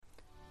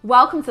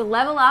Welcome to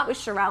Level Up with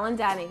Sherelle and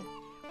Danny.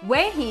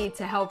 We're here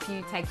to help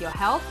you take your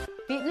health,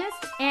 fitness,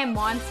 and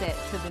mindset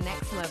to the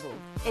next level.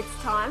 It's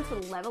time to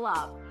level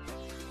up.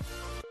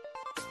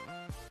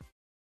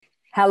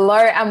 Hello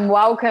and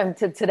welcome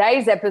to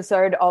today's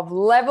episode of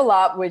Level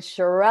Up with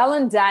Sherelle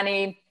and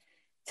Danny.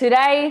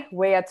 Today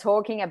we are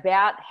talking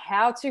about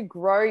how to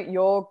grow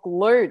your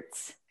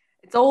glutes.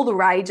 It's all the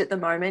rage at the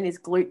moment is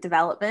glute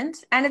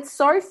development. And it's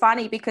so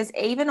funny because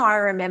even I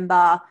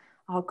remember,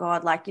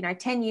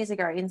 10 years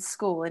ago in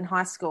school, in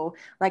high school,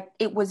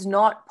 it was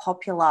not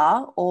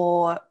popular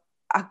or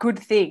a good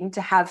thing to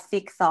have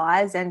thick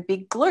thighs and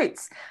big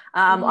glutes.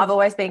 I've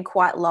always been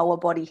quite lower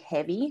body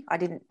heavy. I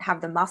didn't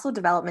have the muscle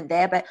development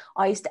there, but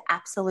I used to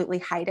absolutely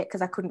hate it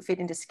because I couldn't fit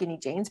into skinny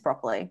jeans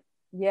properly.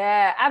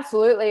 Yeah,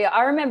 absolutely.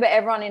 I remember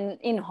everyone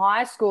in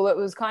high school, it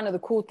was kind of the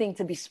cool thing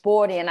to be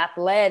sporty and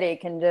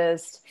athletic and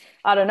just,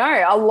 I don't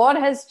know, a lot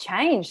has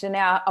changed and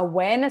our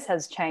awareness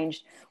has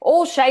changed.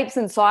 All shapes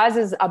and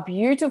sizes are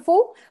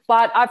beautiful,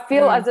 but I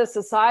feel as a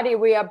society,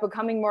 we are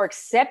becoming more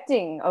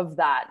accepting of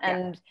that. Yeah.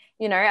 And,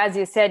 you know, as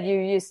you said, you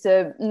used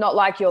to not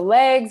like your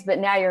legs, but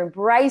now you're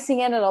embracing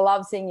it. And I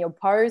love seeing your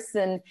posts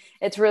and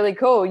it's really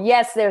cool.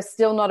 Yes, there's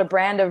still not a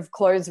brand of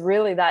clothes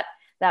really that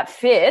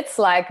fits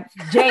like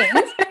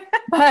jeans.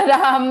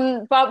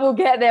 But we'll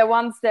get there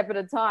one step at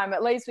a time.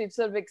 At least we've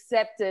sort of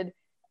accepted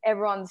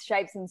everyone's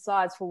shapes and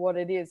size for what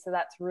it is. So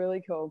that's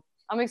really cool.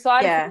 I'm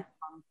excited. Yeah.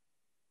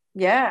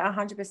 Yeah,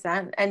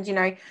 100%. And, you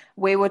know,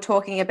 we were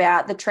talking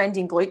about the trend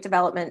in glute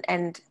development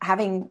and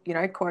having, you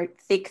know, quote,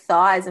 thick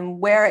thighs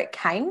and where it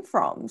came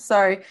from.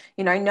 So,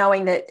 you know,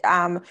 knowing that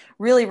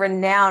really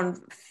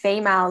renowned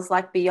females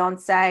like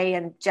Beyonce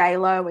and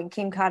J-Lo and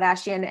Kim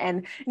Kardashian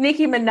and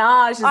Nicki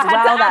Minaj as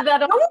well.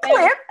 That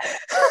clip.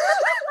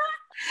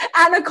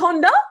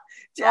 Anaconda,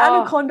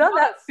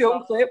 that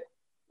film clip.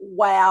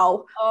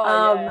 Wow.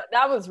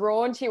 That was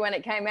raunchy when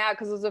it came out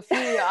because it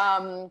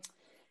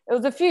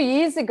was a few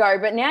years ago,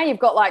 but now you've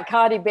got like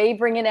Cardi B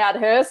bringing out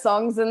her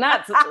songs and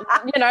that's,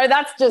 you know,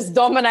 that's just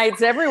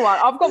dominates everyone.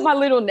 I've got my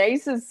little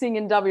nieces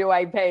singing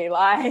WAP.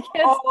 Like,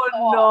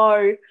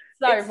 no.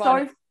 So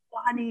funny. So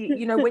funny.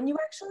 You know, when you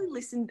actually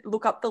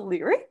look up the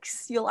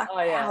lyrics, you're like,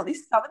 wow,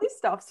 some of this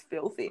stuff's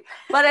filthy.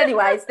 But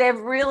anyways, they've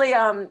really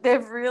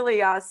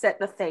set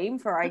the theme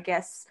for, I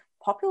guess,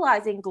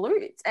 popularizing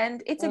glutes.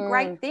 And it's a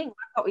great thing.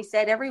 Like what we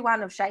said,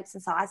 everyone of shapes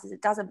and sizes,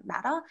 it doesn't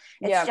matter.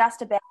 It's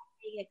just about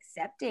being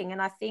accepting.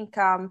 And I think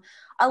a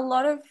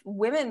lot of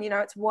women, you know,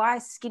 it's why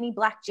skinny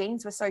black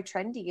jeans were so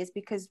trendy is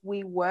because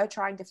we were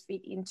trying to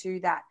fit into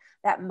that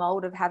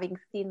mold of having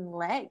thin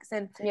legs.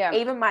 And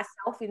even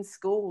myself in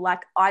school,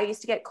 like I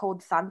used to get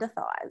called thunder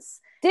thighs.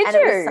 Did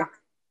you?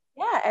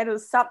 And it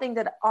was something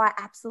that I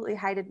absolutely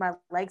hated my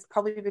legs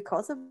probably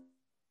because of,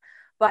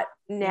 but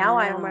now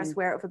I almost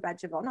wear it with a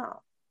badge of honor.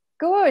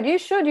 Good. You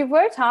should. You've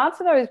worked hard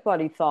for those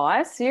bloody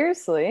thighs.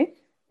 Seriously.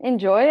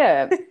 Enjoy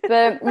it.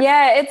 But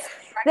yeah, it's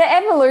the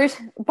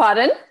evolution.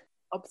 Pardon?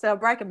 So I'll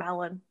break a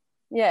melon.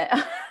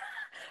 Yeah.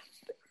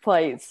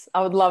 Please.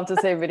 I would love to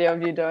see a video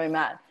of you doing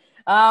that.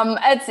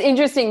 It's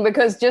interesting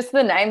because just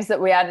the names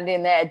that we added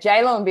in there,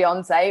 J-Lo and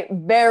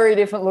Beyonce, very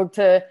different look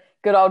to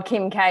good old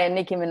Kim K and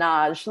Nicki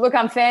Minaj. Look,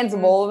 I'm fans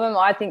of all of them.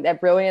 I think they're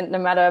brilliant no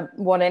matter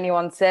what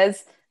anyone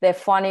says. They're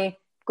funny,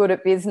 good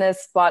at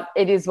business, but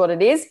it is what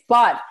it is.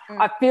 But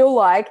I feel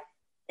like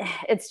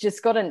it's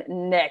just got a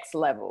next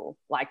level,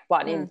 like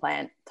butt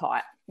implant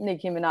type,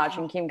 Nicki Minaj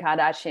and Kim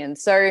Kardashian.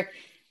 So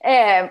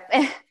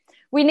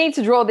we need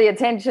to draw the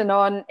attention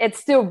on it's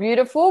still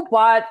beautiful,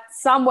 but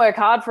some work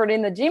hard for it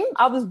in the gym,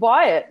 others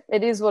buy it.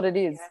 It is what it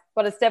is,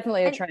 but it's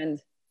definitely a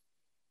trend.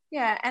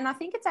 Yeah, and I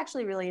think it's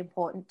actually really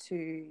important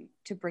to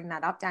bring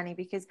that up, Danny,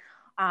 because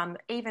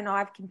even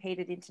I've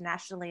competed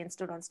internationally and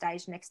stood on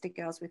stage next to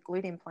girls with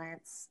glute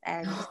implants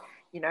and,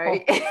 you know,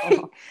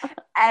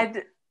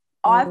 and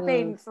I've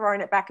been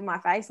thrown it back in my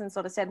face and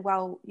sort of said,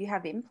 well, you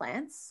have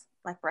implants,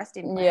 like breast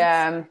implants.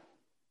 Yeah.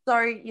 So,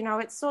 you know,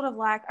 it's sort of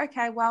like,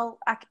 okay, well,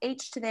 like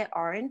each to their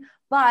own.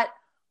 But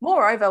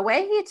moreover,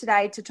 we're here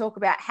today to talk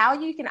about how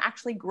you can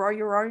actually grow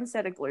your own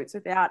set of glutes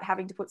without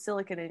having to put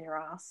silicone in your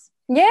ass.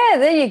 Yeah,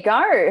 there you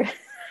go.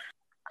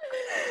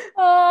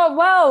 Oh,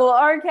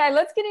 well, okay,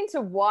 let's get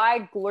into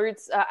why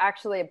glutes are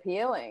actually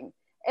appealing.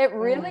 It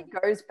really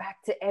goes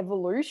back to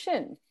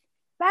evolution.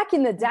 Back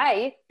in the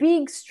day,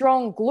 big,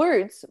 strong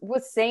glutes were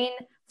seen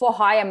for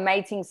higher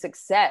mating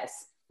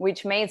success,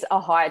 which means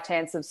a higher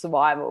chance of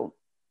survival.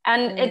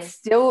 And it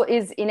still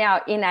is in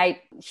our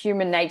innate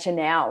human nature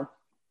now.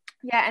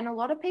 Yeah, and a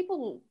lot of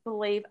people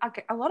believe,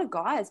 a lot of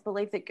guys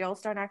believe that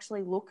girls don't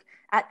actually look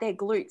at their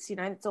glutes. You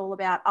know, it's all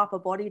about upper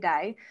body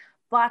day.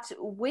 But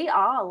we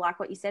are, like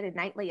what you said,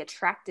 innately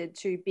attracted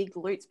to big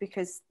glutes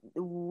because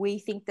we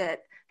think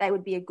that they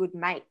would be a good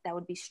mate. They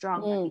would be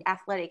strong, they'd be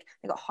athletic.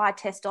 They've got high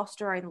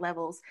testosterone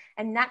levels.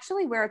 And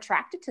naturally, we're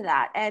attracted to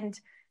that. And,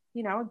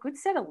 you know, a good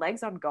set of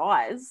legs on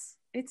guys,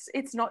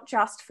 it's not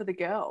just for the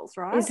girls,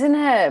 right? Isn't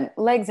it?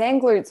 Legs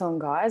and glutes on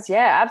guys.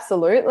 Yeah,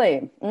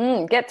 absolutely.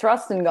 Get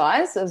thrusting,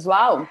 guys, as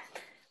well.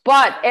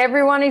 But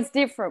everyone is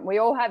different. We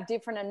all have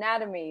different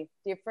anatomy,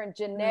 different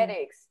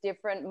genetics,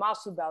 different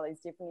muscle bellies,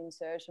 different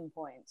insertion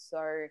points.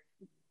 So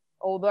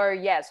although,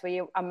 yes,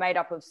 we are made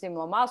up of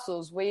similar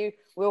muscles, we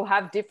will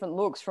have different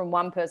looks from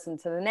one person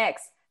to the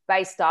next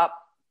based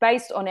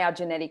on our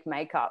genetic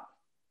makeup.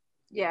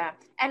 Yeah.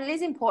 And it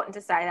is important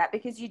to say that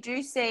because you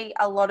do see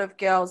a lot of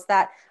girls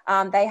that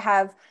they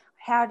have,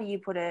 how do you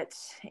put it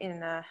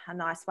in a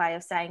nice way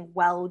of saying,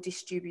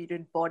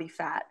 well-distributed body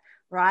fat,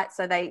 right?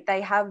 So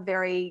they have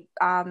very,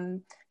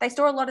 they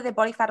store a lot of their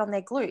body fat on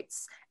their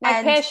glutes. Like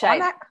and pear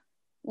shape.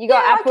 You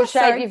got apple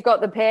shape, you've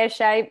got the pear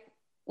shape.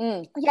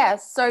 Yeah,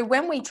 so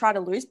when we try to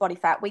lose body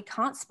fat, we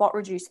can't spot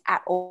reduce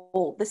at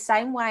all, the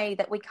same way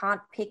that we can't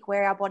pick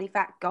where our body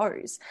fat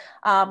goes.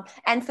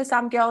 And for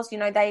some girls, you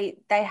know, they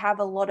have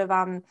a lot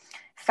of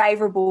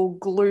favorable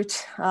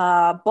glute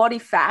body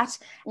fat,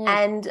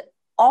 and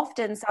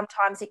often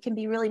sometimes it can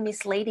be really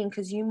misleading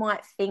because you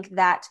might think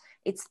that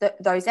it's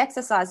those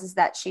exercises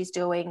that she's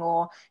doing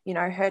or, you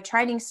know, her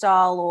training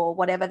style or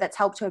whatever that's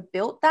helped her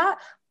build that.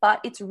 But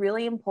it's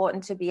really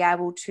important to be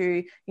able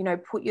to, you know,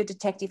 put your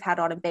detective hat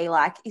on and be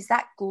like, is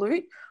that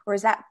glute or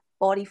is that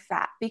body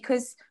fat?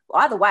 Because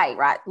either way,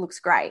 right, looks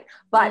great.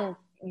 But,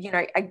 you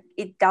know,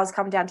 it does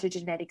come down to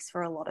genetics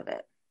for a lot of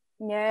it.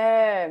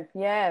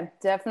 Yeah,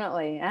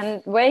 definitely.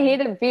 And we're here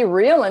to be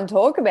real and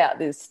talk about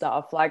this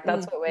stuff. Like,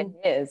 that's what we're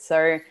here.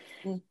 So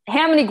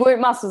how many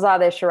glute muscles are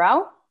there,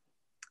 Sherelle?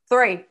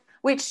 3,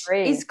 which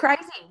is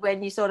crazy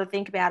when you sort of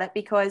think about it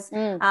because, you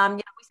know,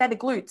 we say the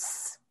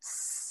glutes,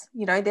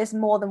 you know, there's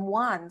more than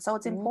one. So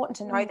it's important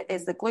to know that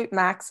there's the glute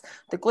max,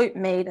 the glute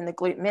med, and the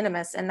glute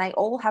minimus, and they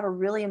all have a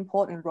really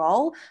important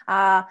role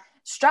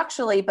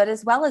structurally, but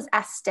as well as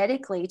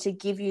aesthetically to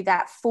give you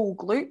that full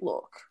glute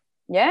look.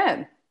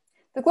 Yeah.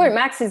 The glute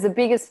max is the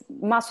biggest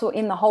muscle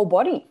in the whole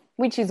body,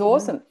 which is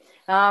awesome.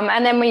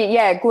 And then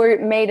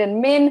glute med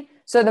and min.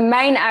 So the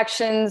main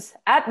actions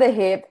at the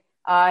hip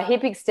are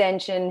hip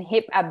extension,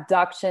 hip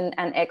abduction,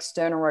 and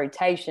external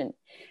rotation.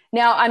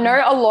 Now, I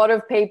know a lot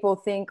of people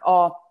think,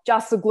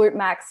 just the glute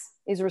max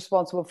is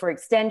responsible for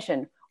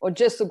extension or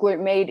just the glute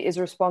med is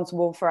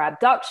responsible for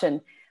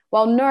abduction.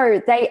 Well,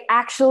 no, they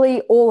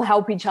actually all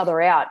help each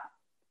other out.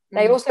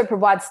 They also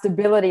provide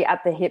stability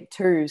at the hip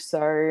too.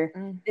 So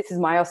this is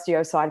my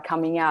osteo side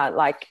coming out,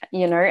 like,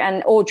 you know,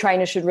 and all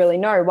trainers should really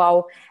know,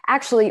 well,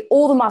 actually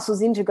all the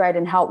muscles integrate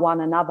and help one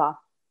another.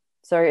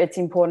 So it's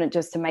important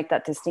just to make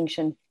that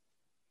distinction.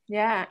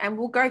 Yeah, and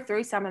we'll go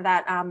through some of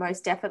that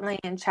most definitely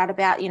and chat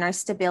about, you know,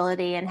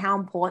 stability and how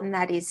important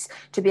that is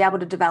to be able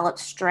to develop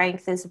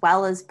strength as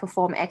well as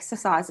perform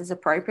exercises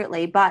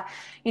appropriately. But,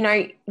 you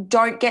know,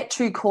 don't get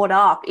too caught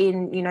up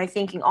in, you know,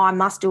 thinking, I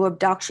must do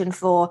abduction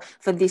for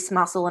this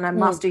muscle and I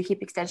must do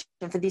hip extension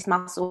for this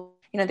muscle.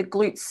 You know, the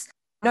glutes,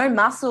 no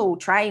muscle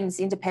trains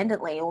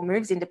independently or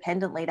moves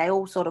independently. They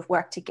all sort of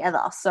work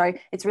together. So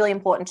it's really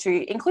important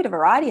to include a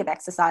variety of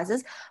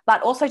exercises,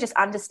 but also just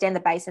understand the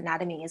base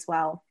anatomy as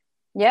well.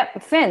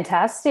 Yep,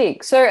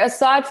 fantastic. So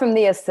aside from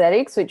the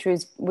aesthetics, which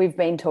we've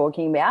been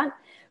talking about,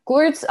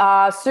 glutes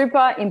are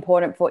super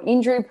important for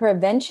injury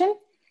prevention,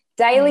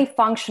 daily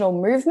functional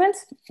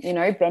movements, you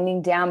know,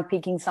 bending down,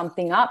 picking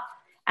something up,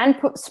 and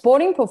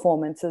sporting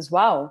performance as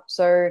well.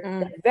 So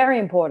they're very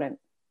important.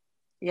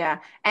 Yeah.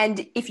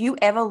 And if you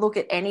ever look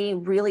at any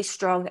really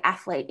strong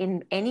athlete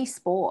in any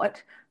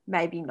sport,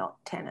 maybe not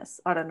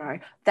tennis, I don't know,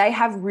 they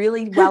have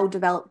really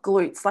well-developed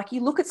glutes. Like you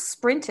look at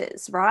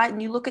sprinters, right?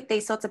 And you look at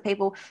these sorts of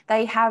people,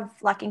 they have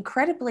like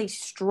incredibly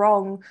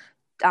strong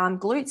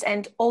glutes.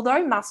 And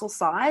although muscle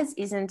size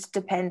isn't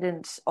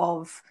dependent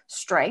of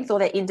strength or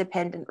they're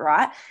independent,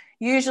 right?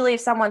 Usually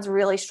if someone's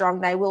really strong,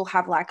 they will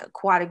have like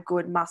quite a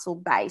good muscle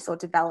base or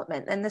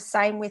development. And the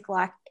same with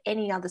like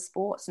any other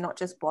sports, not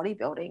just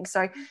bodybuilding.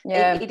 So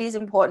it is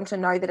important to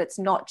know that it's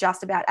not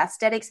just about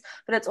aesthetics,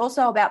 but it's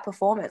also about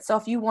performance. So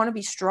if you want to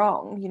be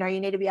strong, you know,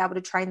 you need to be able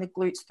to train the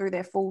glutes through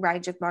their full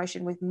range of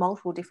motion with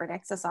multiple different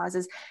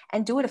exercises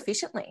and do it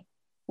efficiently.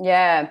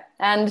 Yeah.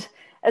 And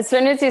as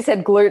soon as you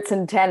said glutes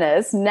and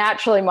tennis,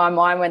 naturally my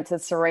mind went to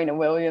Serena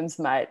Williams,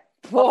 mate.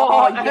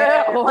 I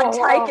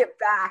take it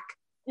back.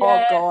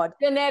 Yeah. Oh God.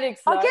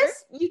 Genetics though. I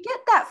guess you get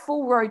that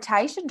full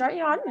rotation, don't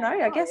you? I don't know.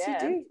 I guess you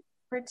do.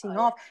 Printing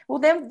off. Well,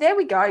 then there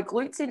we go.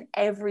 Glutes in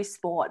every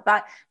sport,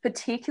 but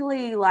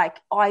particularly like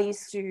I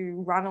used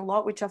to run a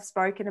lot, which I've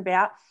spoken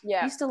about.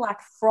 I used to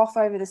like froth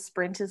over the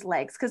sprinters'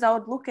 legs because I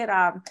would look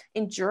at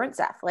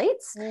endurance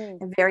athletes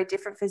and very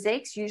different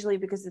physiques, usually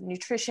because of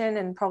nutrition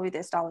and probably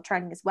their style of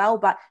training as well.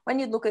 But when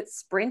you look at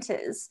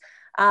sprinters,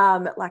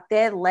 like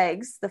their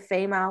legs, the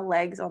female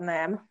legs on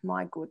them,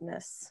 my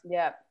goodness.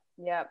 Yep.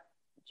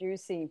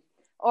 Juicy.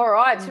 All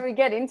right, should we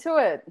get into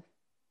it?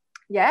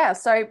 Yeah,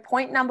 so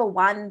point number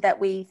 1 that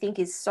we think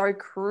is so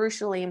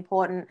crucially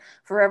important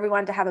for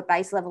everyone to have a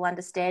base level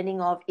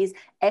understanding of is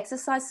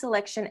exercise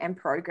selection and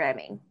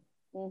programming.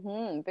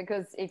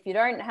 Because if you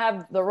don't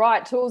have the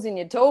right tools in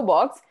your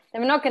toolbox,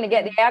 then we're not going to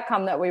get the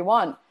outcome that we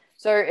want.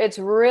 So it's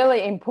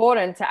really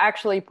important to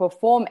actually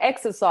perform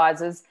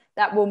exercises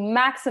that will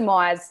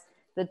maximize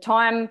the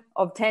time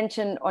of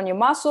tension on your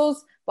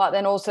muscles, but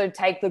then also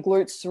take the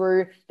glutes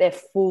through their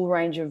full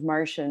range of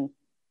motion.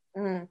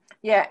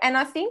 Yeah. And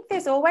I think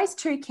there's always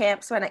two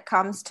camps when it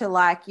comes to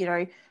like, you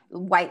know,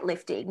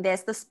 weightlifting.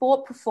 There's the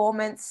sport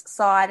performance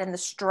side and the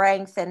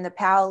strength and the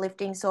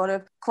powerlifting sort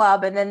of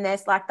club. And then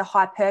there's like the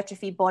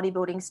hypertrophy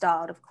bodybuilding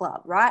style of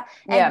club, right?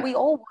 Yeah. And we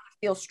all want to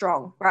feel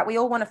strong, right? We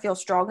all want to feel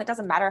strong. It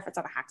doesn't matter if it's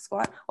on a hack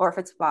squat or if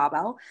it's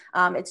barbell.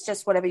 It's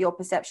just whatever your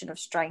perception of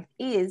strength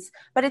is.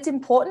 But it's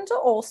important to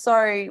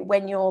also,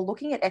 when you're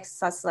looking at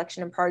exercise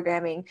selection and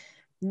programming,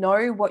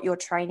 know what you're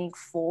training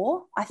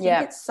for. I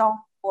think it's so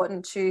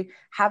important to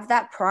have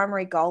that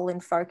primary goal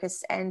in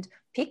focus and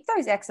pick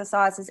those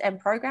exercises and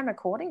program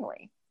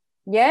accordingly.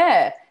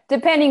 Yeah.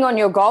 Depending on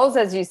your goals,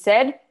 as you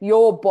said,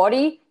 your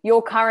body,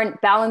 your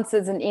current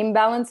balances and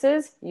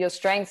imbalances, your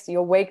strengths,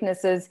 your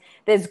weaknesses,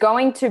 there's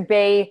going to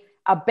be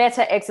a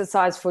better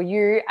exercise for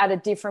you at a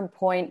different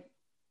point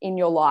in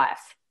your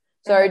life.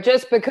 So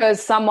just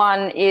because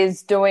someone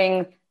is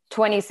doing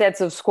 20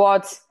 sets of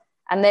squats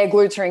and their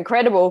glutes are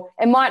incredible,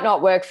 it might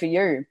not work for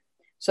you.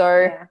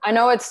 So I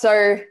know it's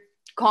so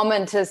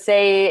common to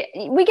see,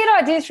 we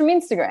get ideas from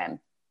Instagram.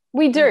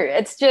 We do.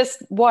 It's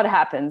just what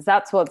happens.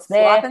 That's what's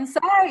there. Swipe and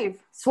save.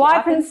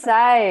 Swipe and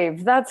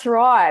save. That's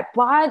right.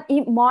 But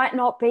it might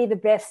not be the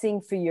best thing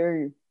for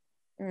you.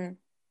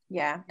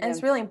 Yeah. And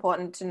it's really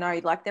important to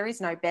know, like, there is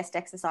no best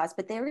exercise,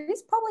 but there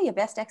is probably a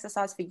best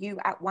exercise for you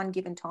at one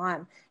given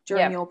time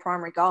during your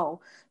primary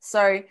goal.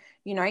 So,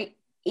 you know,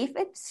 if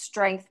it's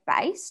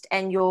strength-based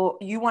and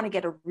you want to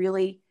get a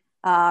really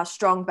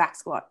strong back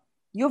squat,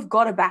 you've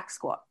got a back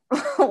squat.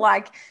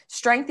 Like,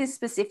 strength is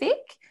specific.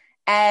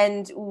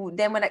 And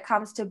then when it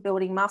comes to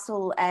building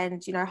muscle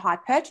and, you know,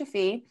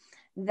 hypertrophy,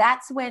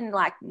 that's when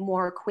like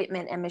more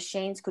equipment and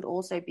machines could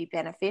also be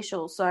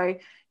beneficial. So,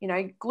 you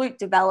know, glute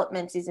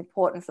development is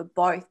important for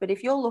both. But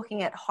if you're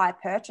looking at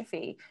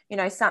hypertrophy, you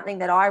know, something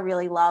that I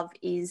really love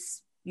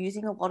is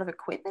using a lot of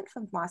equipment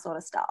for my sort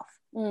of stuff.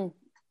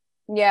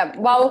 Yeah.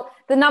 Well,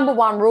 the number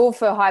one rule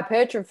for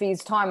hypertrophy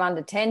is time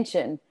under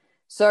tension.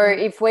 So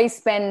if we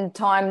spend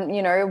time,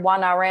 you know,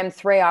 1 RM,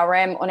 3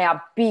 RM on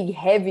our big,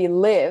 heavy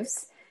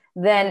lifts,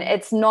 then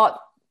it's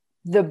not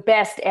the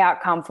best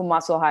outcome for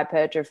muscle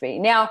hypertrophy.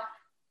 Now,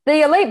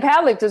 the elite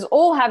powerlifters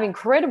all have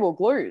incredible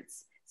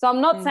glutes. So I'm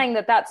not saying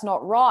that that's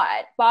not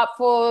right, but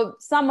for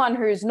someone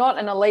who's not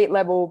an elite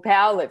level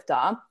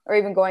powerlifter or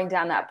even going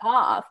down that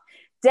path,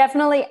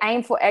 definitely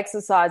aim for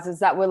exercises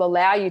that will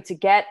allow you to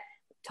get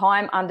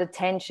time under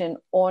tension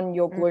on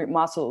your glute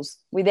muscles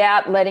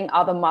without letting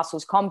other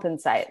muscles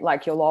compensate,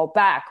 like your lower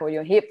back or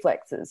your hip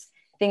flexors,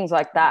 things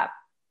like that.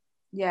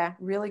 Yeah,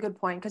 really good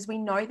point, because we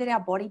know that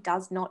our body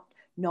does not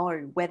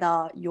know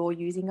whether you're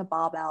using a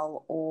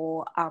barbell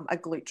or a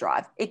glute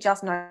drive. It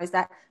just knows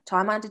that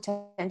time under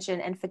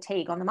tension and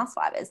fatigue on the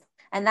muscle fibers.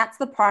 And that's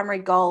the primary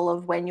goal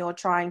of when you're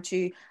trying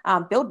to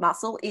build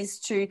muscle, is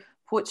to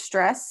put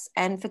stress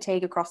and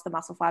fatigue across the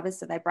muscle fibers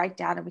so they break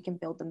down and we can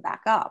build them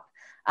back up.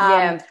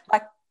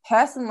 Like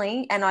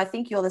personally, and I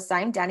think you're the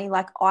same, Danny,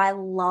 like I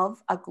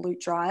love a glute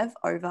drive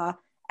over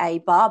a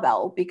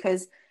barbell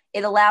because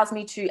it allows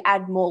me to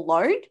add more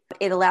load.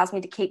 It allows me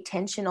to keep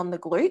tension on the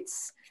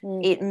glutes.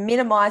 It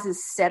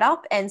minimizes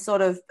setup and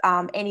sort of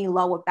any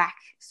lower back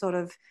sort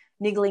of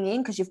niggling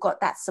in, because you've got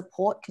that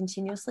support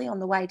continuously on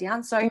the way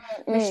down. So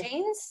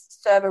machines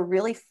serve a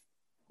really,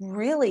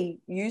 really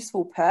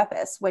useful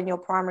purpose when your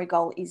primary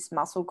goal is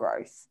muscle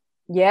growth.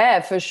 Yeah,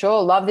 for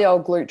sure. Love the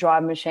old glute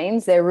drive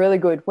machines. They're really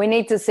good. We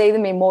need to see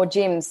them in more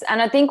gyms,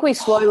 and I think we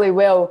slowly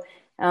will.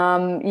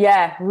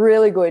 Yeah,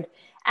 really good.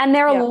 And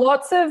there are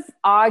lots of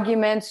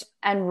arguments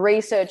and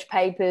research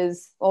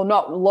papers, or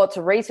not lots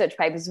of research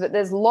papers, but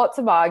there's lots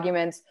of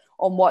arguments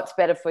on what's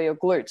better for your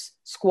glutes,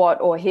 squat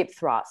or hip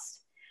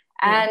thrust.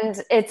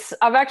 And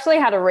I've actually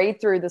had a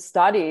read through the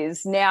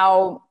studies.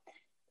 Now,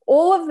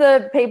 all of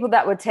the people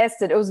that were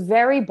tested, it was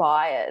very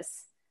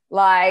biased.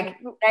 Like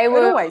they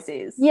were, it always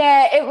is.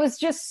 Yeah, it was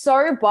just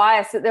so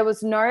biased that there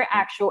was no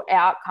actual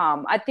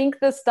outcome. I think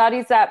the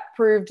studies that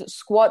proved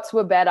squats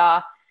were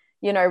better,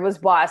 you know, was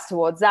biased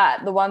towards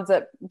that. The ones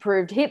that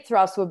proved hip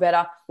thrusts were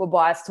better were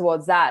biased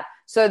towards that.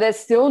 So there's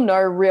still no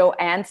real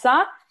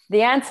answer.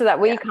 The answer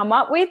that we come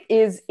up with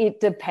is it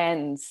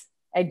depends.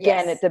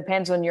 Again, it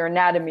depends on your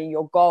anatomy,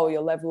 your goal,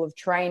 your level of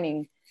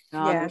training,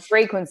 the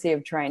frequency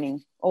of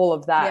training, all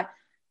of that. Yeah.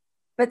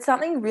 But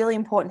something really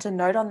important to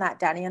note on that,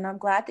 Danny, and I'm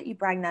glad that you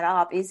bring that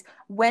up, is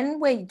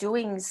when we're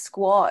doing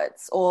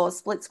squats or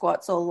split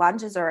squats or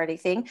lunges or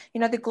anything,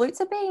 you know, the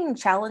glutes are being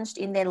challenged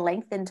in their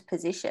lengthened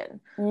position.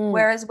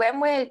 Whereas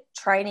when we're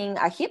training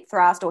a hip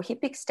thrust or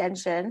hip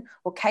extension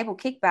or cable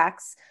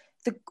kickbacks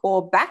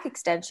or back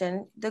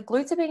extension, the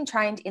glutes are being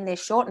trained in their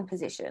shortened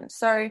position.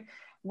 So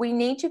we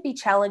need to be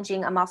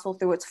challenging a muscle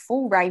through its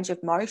full range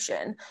of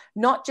motion,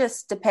 not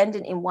just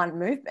dependent in one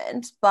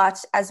movement,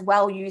 but as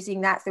well using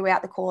that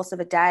throughout the course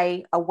of a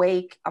day, a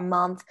week, a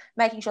month,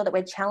 making sure that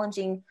we're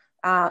challenging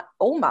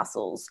all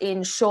muscles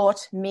in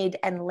short, mid,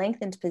 and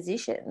lengthened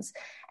positions.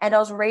 And I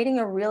was reading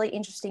a really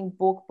interesting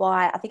book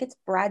by, I think it's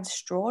Brad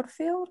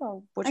Strawdfield,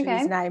 I'll butcher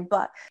his name,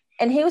 but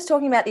And he was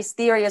talking about this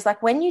theory is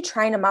like when you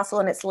train a muscle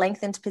in its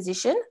lengthened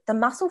position, the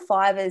muscle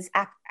fibers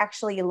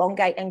actually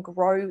elongate and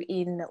grow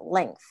in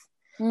length.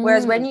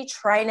 Whereas when you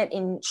train it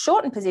in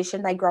shortened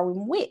position, they grow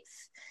in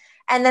width.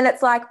 And then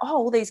it's like, oh,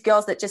 all these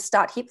girls that just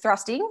start hip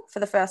thrusting for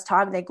the first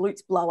time and their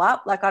glutes blow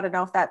up. Like, I don't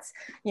know if that's,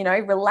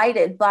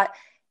 related, but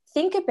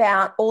think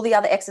about all the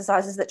other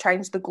exercises that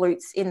train the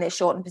glutes in their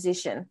shortened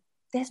position.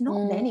 There's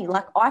not many.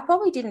 Like, I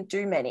probably didn't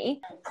do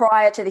many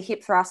prior to the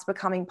hip thrust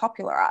becoming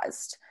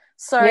popularized.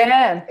 So it's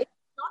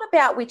not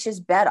about which is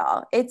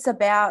better. It's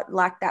about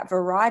like that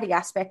variety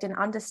aspect and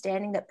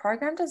understanding that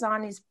program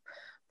design is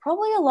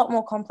probably a lot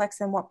more complex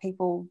than what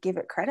people give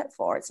it credit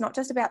for. It's not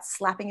just about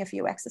slapping a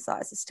few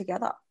exercises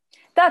together.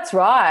 That's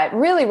right.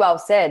 Really well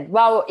said.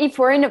 Well, if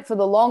we're in it for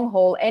the long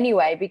haul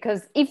anyway,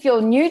 because if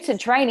you're new to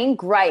training,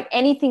 great,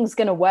 anything's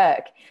going to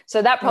work.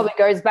 So that probably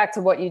goes back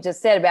to what you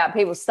just said about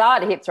people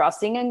start hip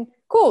thrusting and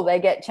cool, they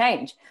get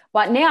change.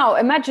 But now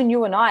imagine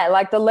you and I,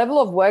 like the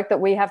level of work that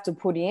we have to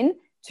put in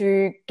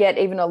to get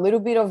even a little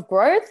bit of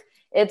growth,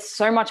 it's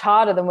so much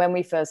harder than when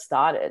we first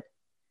started.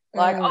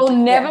 Like I'll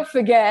never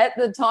forget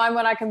the time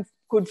when I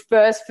could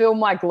first feel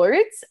my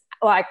glutes,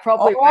 like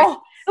properly. It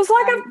was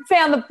like I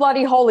found the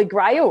bloody holy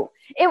grail.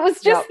 It was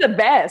just the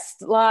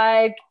best.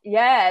 Like,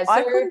 yeah. So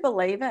I couldn't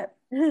believe it.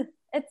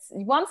 It's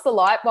once the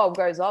light bulb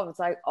goes off, it's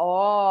like,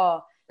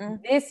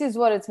 this is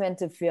what it's meant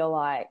to feel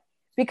like.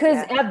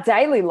 Because our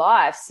daily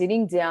life,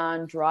 sitting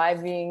down,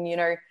 driving,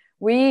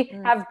 we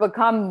have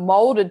become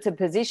molded to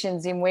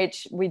positions in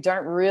which we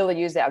don't really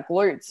use our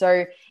glutes.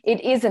 So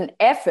it is an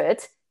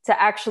effort to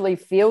actually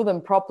feel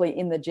them properly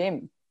in the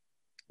gym.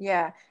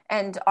 Yeah.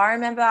 And I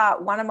remember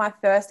one of my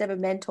first ever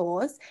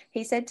mentors,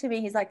 he said to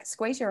me, he's like,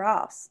 squeeze your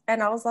ass.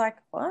 And I was like,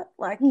 what?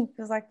 Like, he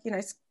was like,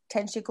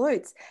 tense your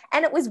glutes.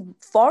 And it was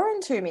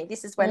foreign to me.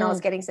 This is when I was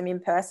getting some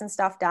in-person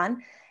stuff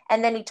done.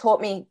 And then he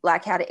taught me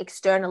like how to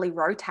externally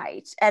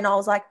rotate. And I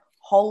was like,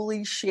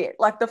 holy shit.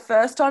 Like the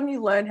first time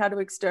you learn how to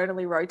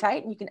externally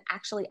rotate and you can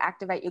actually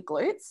activate your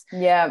glutes.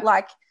 Yeah.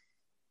 Like,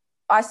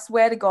 I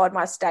swear to God,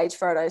 my stage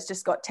photos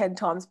just got 10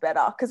 times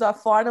better because I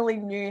finally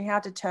knew how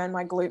to turn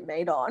my glute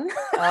med on.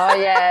 Oh,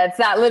 yeah. It's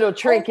that little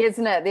trick,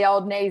 isn't it? The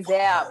old knees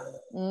out.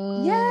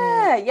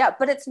 Yeah.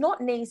 But it's not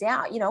knees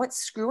out. It's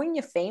screwing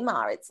your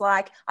femur. It's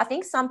like, I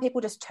think some people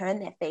just turn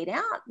their feet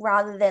out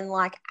rather than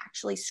like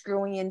actually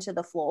screwing into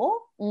the floor.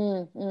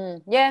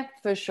 Yeah,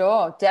 for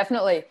sure.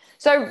 Definitely.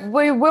 So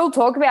we will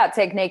talk about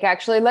technique,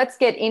 actually. Let's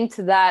get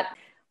into that.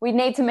 We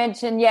need to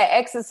mention,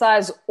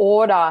 exercise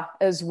order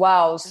as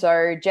well.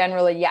 So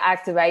generally your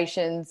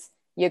activations,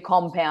 your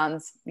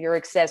compounds, your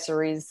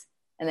accessories,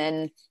 and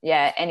then,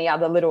 any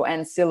other little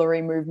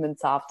ancillary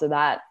movements after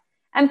that.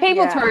 And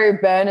people throw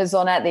burners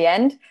on at the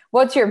end.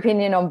 What's your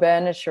opinion on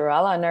burners,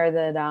 Sharelle? I know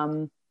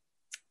that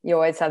you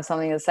always have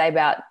something to say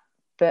about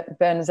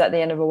burners at the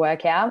end of a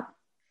workout.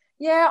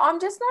 Yeah,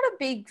 I'm just not a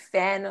big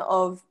fan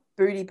of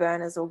booty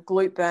burners or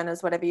glute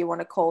burners, whatever you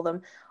want to call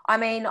them. I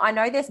mean, I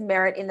know there's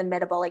merit in the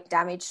metabolic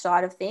damage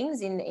side of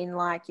things in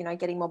like,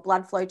 getting more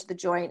blood flow to the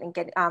joint and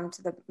get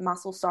to the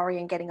muscle,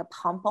 and getting a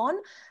pump on.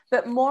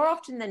 But more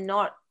often than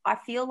not, I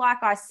feel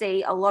like I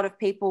see a lot of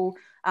people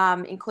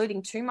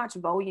including too much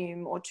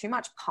volume or too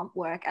much pump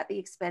work at the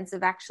expense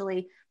of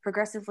actually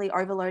progressively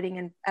overloading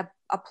and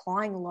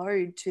applying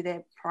load to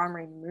their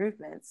primary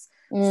movements.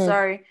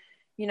 So,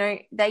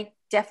 they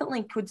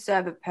definitely could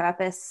serve a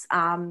purpose.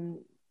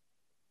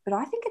 But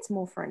I think it's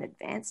more for an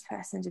advanced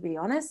person, to be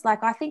honest.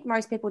 Like, I think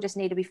most people just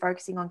need to be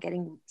focusing on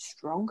getting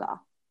stronger.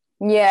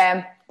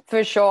 Yeah,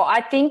 for sure. I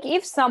think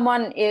if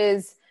someone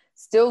is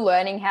still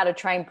learning how to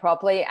train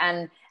properly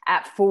and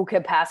at full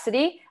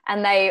capacity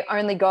and they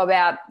only go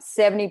about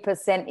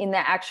 70% in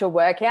their actual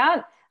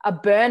workout, a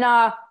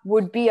burner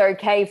would be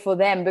okay for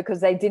them because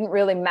they didn't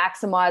really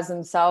maximize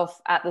themselves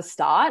at the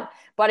start.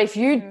 But if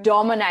you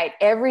dominate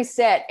every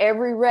set,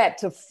 every rep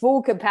to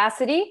full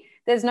capacity,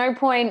 there's no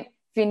point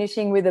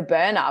finishing with a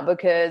burner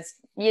because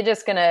you're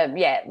just going to,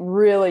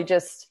 really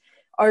just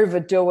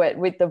overdo it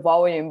with the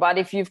volume. But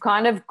if you've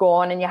kind of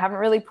gone and you haven't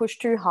really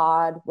pushed too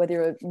hard, whether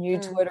you're new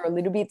to it or a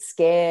little bit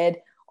scared,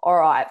 all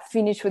right,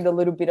 finish with a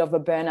little bit of a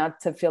burner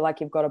to feel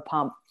like you've got a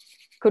pump.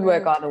 Could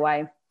work either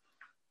way.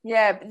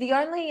 Yeah. The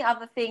only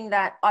other thing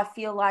that I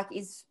feel like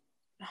is,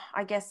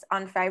 I guess,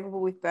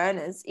 unfavorable with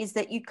burners is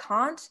that you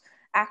can't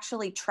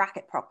actually track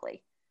it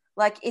properly.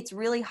 Like, it's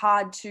really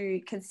hard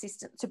to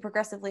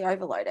progressively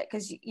overload it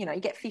because, you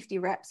get 50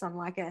 reps on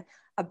like a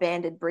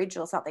banded bridge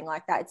or something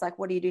like that. It's like,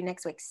 what do you do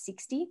next week?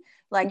 60?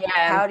 Like,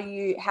 how do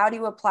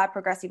you apply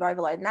progressive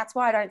overload? And that's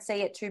why I don't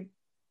see it too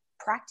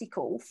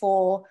practical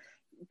for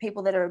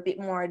people that are a bit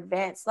more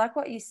advanced. Like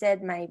what you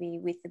said, maybe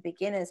with the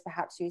beginners,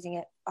 perhaps using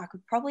it, I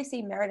could probably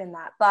see merit in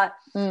that. But,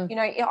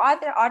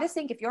 I just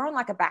think if you're on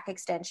like a back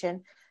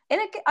extension, and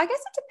I guess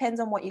it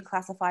depends on what you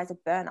classify as a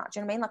burner. Do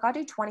you know what I mean? Like I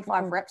do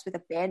 25 reps with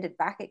a banded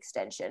back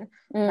extension.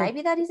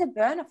 Maybe that is a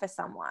burner for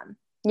someone.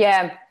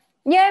 Yeah.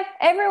 Yeah,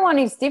 everyone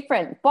is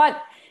different. But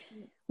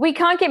we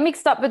can't get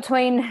mixed up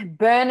between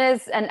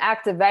burners and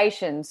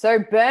activation. So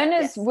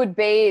burners would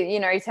be,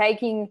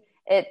 taking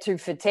it to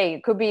fatigue.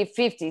 It could be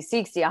 50,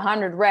 60,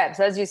 100 reps,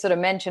 as you sort of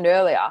mentioned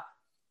earlier.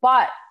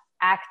 But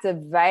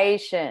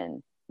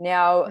activation.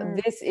 Now,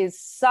 this is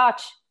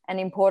such an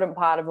important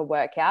part of a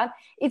workout.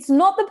 It's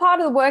not the part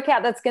of the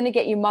workout that's going to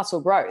get you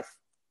muscle growth.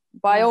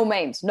 By all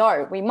means,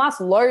 no, we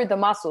must load the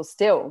muscle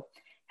still.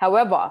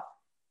 However,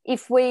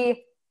 if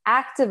we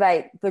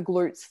activate the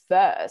glutes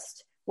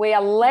first, we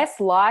are less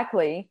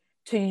likely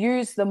to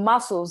use the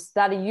muscles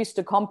that are used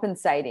to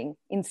compensating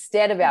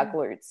instead of our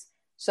glutes.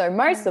 So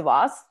most of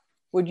us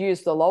would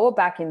use the lower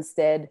back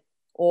instead,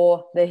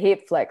 or the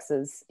hip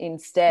flexors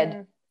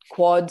instead,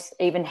 quads,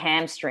 even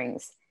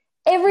hamstrings.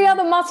 Every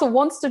other muscle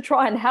wants to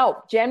try and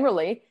help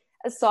generally,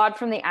 aside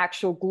from the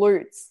actual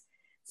glutes.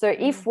 So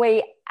if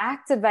we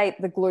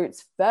activate the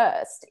glutes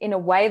first in a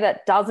way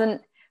that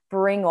doesn't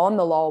bring on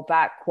the lower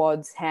back,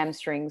 quads,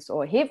 hamstrings,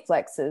 or hip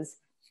flexors,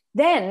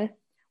 then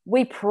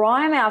we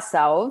prime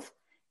ourselves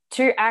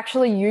to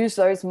actually use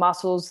those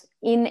muscles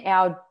in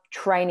our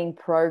training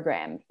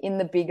program, in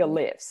the bigger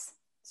lifts.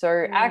 So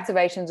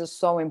activations are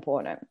so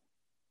important.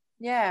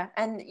 Yeah.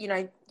 And,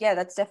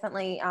 that's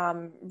definitely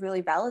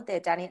really valid there,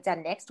 Danny. It's our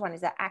next one,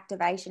 is that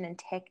activation and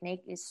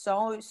technique is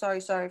so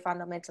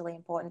fundamentally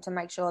important to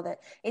make sure that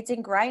it's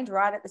ingrained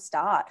right at the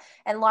start.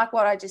 And like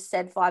what I just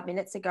said 5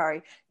 minutes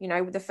ago,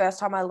 the first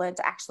time I learned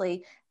to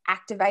actually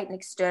activate and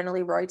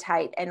externally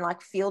rotate and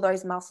like feel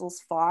those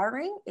muscles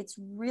firing, it's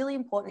really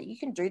important that you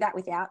can do that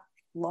without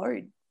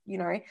load.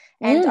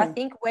 And I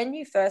think when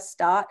you first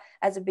start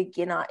as a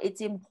beginner,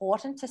 it's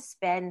important to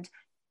spend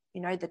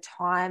the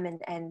time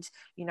and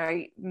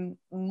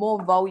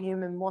more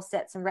volume and more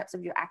sets and reps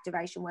of your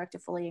activation work to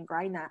fully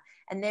ingrain that.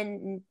 And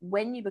then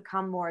when you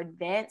become more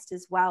advanced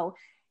as well,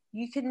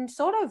 you can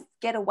sort of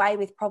get away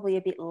with probably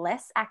a bit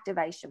less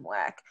activation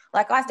work.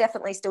 Like I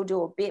definitely still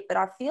do a bit, but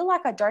I feel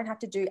like I don't have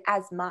to do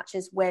as much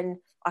as when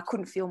I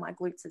couldn't feel my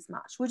glutes as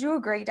much. Would you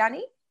agree,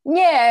 Danny?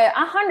 Yeah,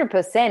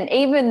 100%.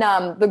 Even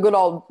the good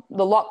old,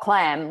 the lock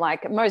clam,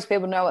 like most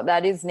people know what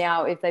that is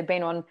now if they've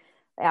been on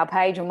our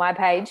page or my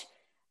page.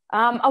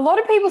 A lot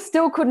of people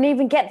still couldn't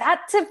even get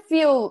that to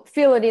feel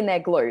it in their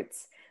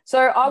glutes. So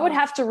I would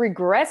have to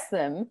regress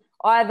them,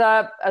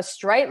 either a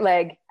straight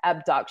leg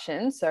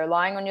abduction, so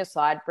lying on your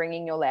side,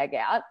 bringing your leg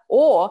out,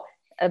 or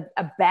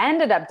a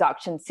banded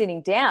abduction,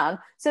 sitting down.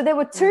 So there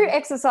were two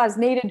exercises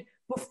needed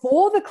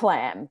before the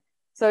clam.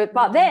 So,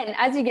 but then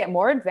as you get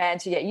more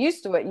advanced, you get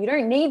used to it. You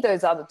don't need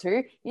those other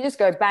two. You just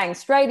go bang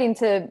straight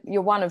into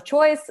your one of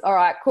choice. All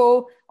right,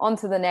 cool. On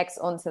to the next.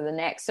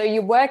 So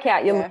you work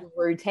out your little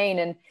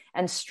routine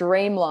and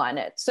streamline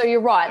it. So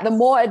you're right. Yes. The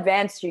more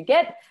advanced you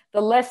get,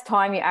 the less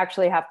time you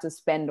actually have to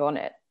spend on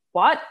it.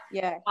 But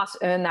you must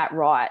earn that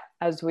right,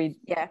 as we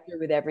do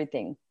with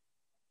everything.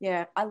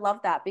 Yeah, I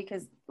love that,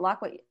 because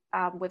like what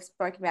we've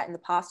spoken about in the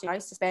past, I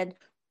used to spend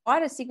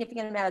quite a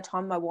significant amount of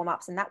time on my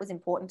warm-ups, and that was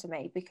important to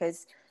me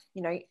because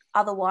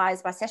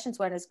otherwise my sessions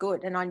weren't as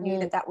good, and I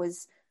knew that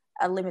was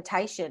a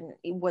limitation.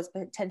 It was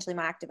potentially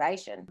my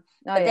activation.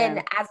 Then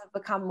as I've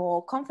become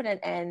more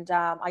confident and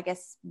I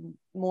guess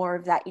more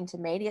of that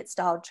intermediate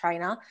style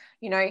trainer,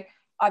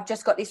 I've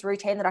just got this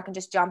routine that I can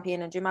just jump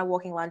in and do my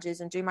walking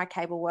lunges and do my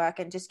cable work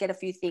and just get a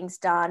few things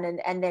done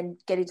and then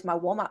get into my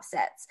warm-up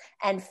sets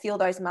and feel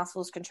those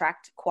muscles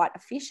contract quite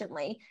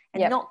efficiently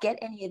and not get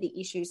any of the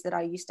issues that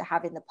I used to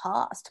have in the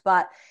past.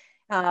 But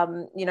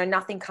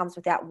nothing comes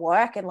without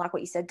work. And like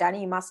what you said,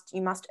 Danny, you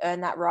must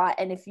earn that right.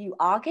 And if you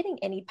are getting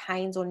any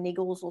pains or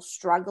niggles or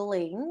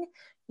struggling,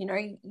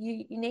 you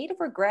need to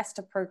regress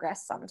to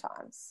progress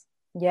sometimes.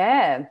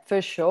 Yeah,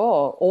 for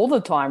sure. All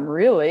the time,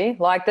 really.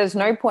 Like there's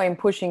no point in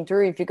pushing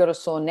through if you've got a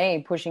sore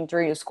knee, pushing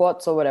through your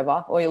squats or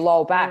whatever, or your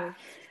lower back.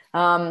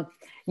 And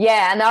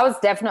that was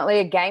definitely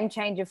a game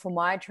changer for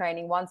my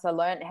training once I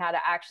learned how to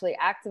actually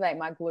activate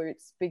my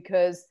glutes,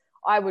 because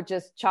I would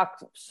just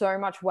chuck so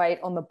much weight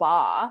on the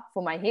bar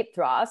for my hip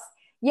thrust.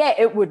 Yeah,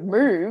 it would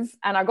move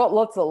and I got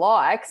lots of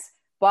likes,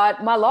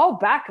 but my lower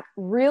back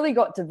really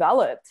got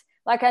developed.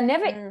 Like I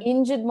never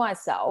injured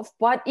myself,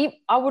 but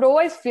I would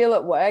always feel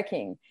it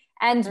working.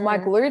 And my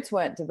glutes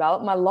weren't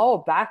developed. My lower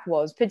back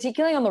was,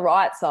 particularly on the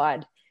right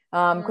side,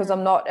 because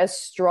I'm not as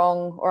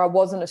strong, or I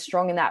wasn't as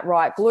strong in that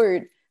right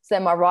glute. So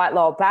then my right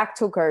lower back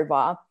took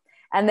over.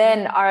 And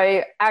then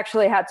I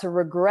actually had to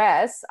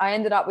regress. I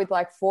ended up with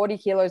like 40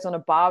 kilos on a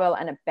barbell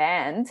and a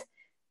band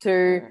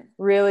to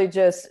really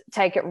just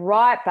take it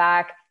right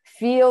back,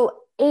 feel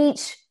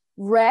each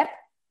rep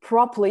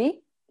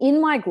properly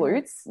in my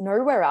glutes,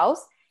 nowhere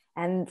else.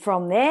 And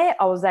from there,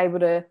 I was able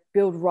to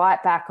build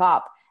right back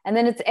up. And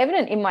then it's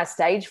evident in my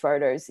stage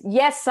photos.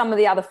 Yes, some of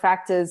the other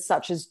factors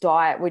such as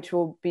diet, which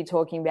we'll be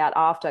talking about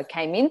after,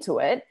 came into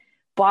it.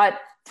 But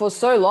for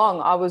so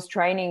long, I was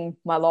training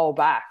my lower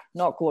back,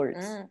 not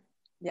glutes.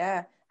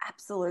 Yeah,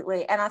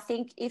 absolutely. And I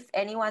think if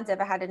anyone's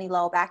ever had any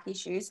lower back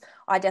issues,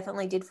 I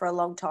definitely did for a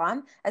long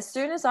time. As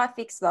soon as I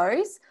fixed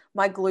those,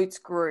 my glutes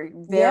grew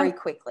very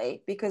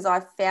quickly, because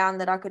I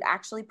found that I could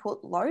actually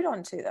put load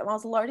onto them. I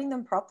was loading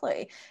them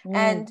properly.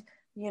 And,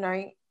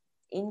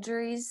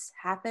 injuries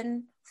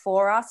happen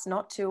for us,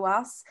 not to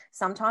us.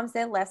 Sometimes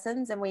they're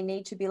lessons, and we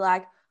need to be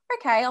like,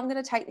 okay, I'm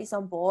going to take this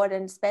on board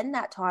and spend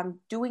that time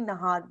doing the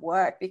hard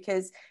work,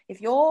 because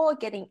if you're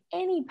getting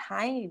any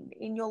pain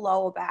in your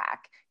lower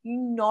back, you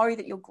know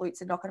that your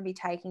glutes are not going to be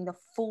taking the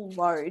full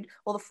load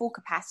or the full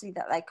capacity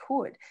that they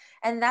could.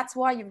 And that's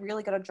why you've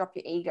really got to drop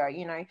your ego.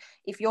 You know,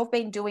 if you've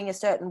been doing a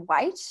certain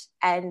weight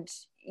and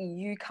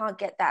you can't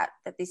get that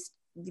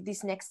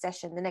this next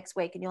session, the next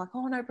week, and you're like,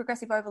 oh no,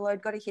 progressive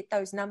overload, got to hit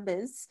those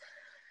numbers.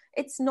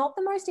 It's not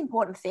the most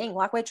important thing.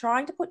 Like, we're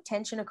trying to put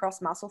tension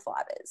across muscle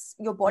fibers.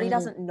 Your body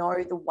doesn't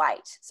know the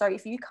weight. So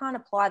if you can't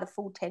apply the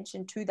full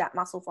tension to that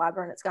muscle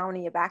fiber and it's going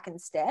to your back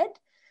instead,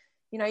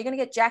 you know, you're going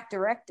to get jacked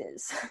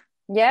directors.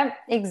 Yeah,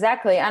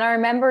 exactly. And I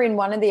remember in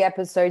one of the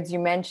episodes you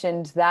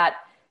mentioned that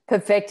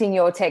perfecting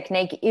your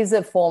technique is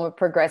a form of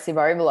progressive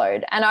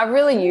overload. And I've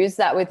really used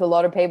that with a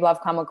lot of people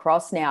I've come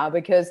across now,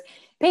 because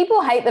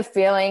people hate the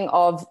feeling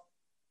of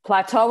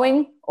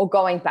plateauing or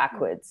going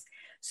backwards.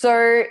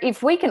 So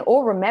if we can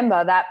all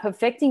remember that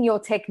perfecting your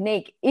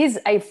technique is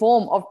a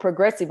form of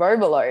progressive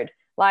overload,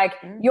 like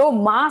you're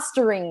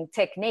mastering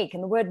technique,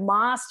 and the word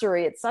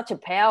mastery, it's such a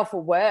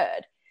powerful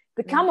word.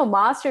 Become a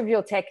master of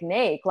your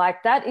technique.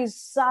 Like, that is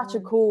such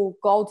a cool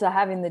goal to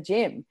have in the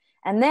gym.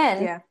 And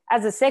then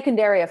as a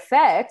secondary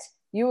effect,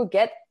 you will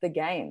get the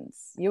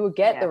gains. You will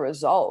get the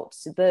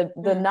results.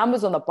 The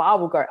numbers on the bar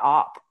will go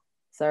up.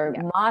 So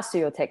master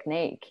your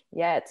technique.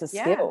 Yeah, it's a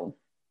skill.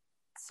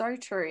 So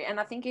true. And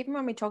I think even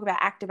when we talk about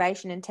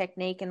activation and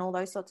technique and all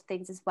those sorts of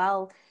things as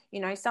well, you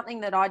know, something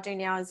that I do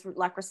now is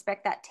like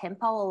respect that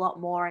tempo a lot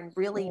more and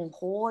really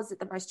pause at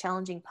the most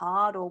challenging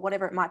part or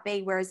whatever it might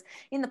be. Whereas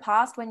in the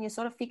past, when you're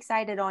sort of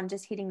fixated on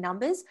just hitting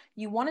numbers,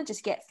 you want to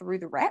just get through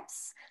the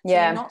reps. So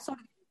you're not sort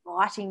of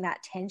inviting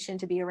that tension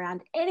to be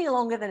around any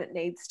longer than it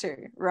needs to,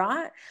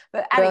 right?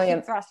 But adding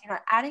hip thrust, you know,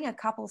 adding a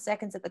couple of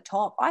seconds at the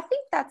top, I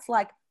think that's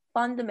like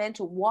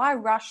fundamental. Why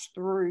rush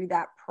through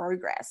that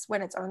progress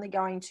when it's only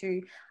going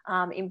to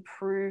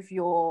improve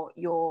your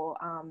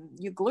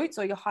glutes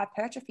or your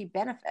hypertrophy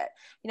benefit?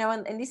 You know,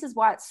 and this is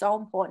why it's so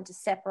important to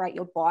separate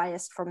your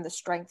bias from the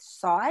strength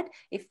side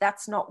if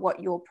that's not what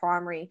your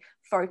primary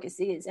focus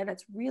is. And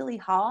it's really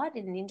hard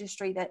in an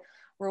industry that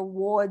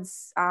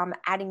rewards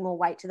adding more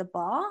weight to the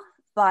bar,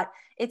 but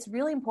it's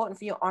really important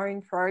for your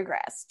own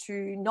progress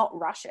to not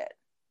rush it.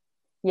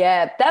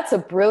 Yeah, that's a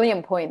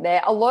brilliant point there.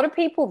 A lot of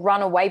people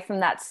run away from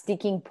that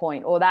sticking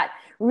point or that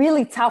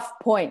really tough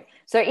point.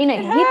 So in a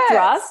hip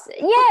thrust,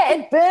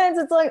 it burns.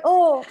 It's like,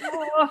 but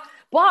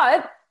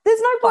there's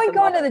no point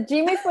going to the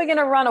gym if we're going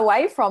to run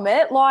away from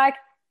it. Like,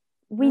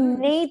 we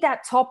need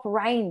that top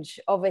range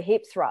of a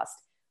hip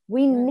thrust.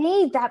 We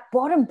need that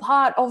bottom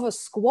part of a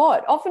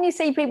squat. Often you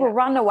see people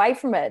run away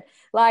from it.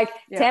 Like,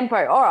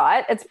 tempo, all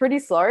right, it's pretty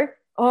slow.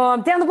 Oh,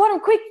 down the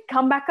bottom, quick,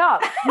 come back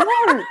up.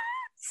 No.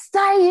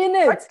 Stay in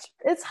it.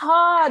 It's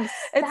hard.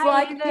 It's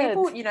like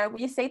people, you know,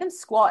 you see them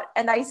squat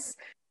and they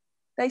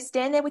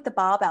stand there with the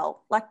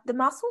barbell. Like, the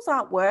muscles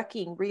aren't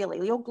working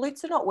really. Your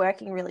glutes are not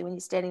working really when you're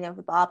standing there with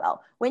the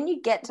barbell. When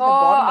you get to the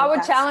bottom, I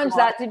would challenge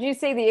that. Did you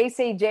see the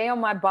ECG on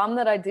my bum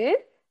that I did?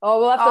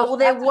 Well,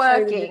 they're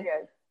working.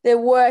 They're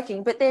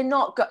working, but they're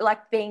not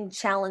being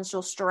challenged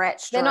or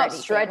stretched. They're not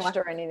stretched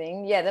or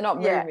anything. Yeah, they're not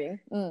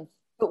moving.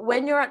 But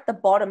when you're at the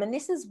bottom, and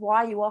this is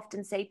why you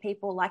often see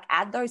people like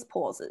add those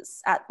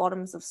pauses at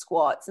bottoms of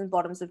squats and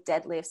bottoms of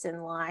deadlifts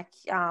and like,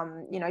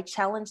 you know,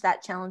 challenge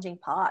that challenging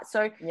part.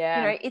 So, you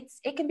know,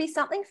 it can be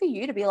something for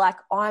you to be like,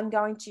 I'm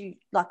going to,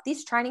 like,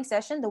 this training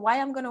session, the way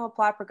I'm going to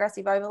apply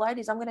progressive overload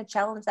is I'm going to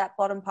challenge that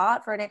bottom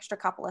part for an extra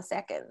couple of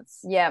seconds.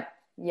 Yep.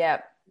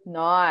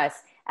 Nice.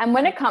 And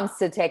when it comes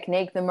to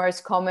technique, the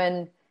most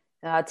common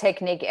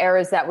technique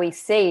errors that we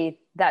see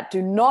that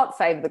do not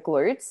favor the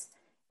glutes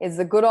is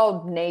the good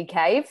old knee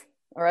cave,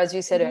 or as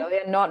you said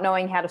earlier, not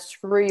knowing how to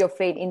screw your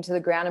feet into the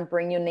ground and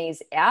bring your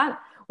knees out.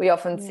 We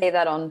often see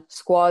that on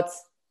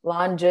squats,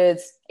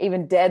 lunges,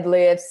 even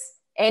deadlifts,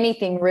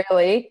 anything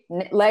really,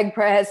 leg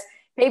press.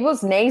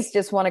 People's knees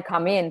just want to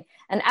come in.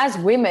 And as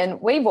women,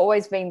 we've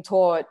always been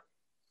taught,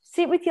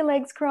 sit with your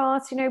legs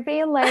crossed, you know, be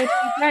a lady.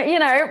 You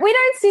know, we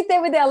don't sit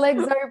there with our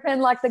legs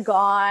open like the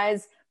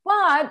guys,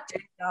 but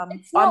I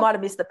might have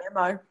missed the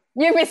memo.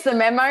 You missed the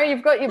memo.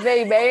 You've got your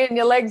VB and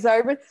your legs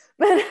open.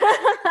 But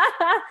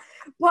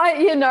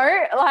you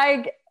know,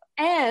 like,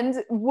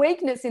 and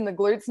weakness in the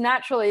glutes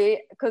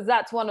naturally, because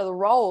that's one of the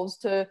roles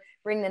to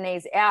bring the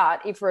knees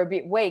out. If we're a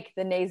bit weak,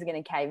 the knees are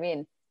going to cave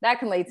in. That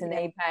can lead to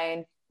knee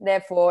pain.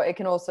 Therefore, it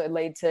can also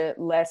lead to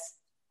less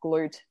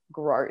glute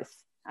growth.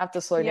 I have to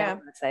slow down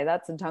when I say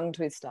that's a tongue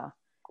twister.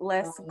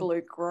 Less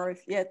glute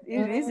growth. Yeah,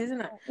 it is,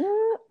 isn't it?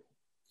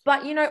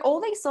 But, you know,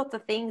 all these sorts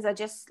of things are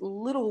just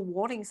little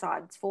warning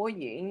signs for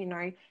you. You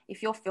know,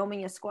 if you're filming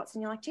your squats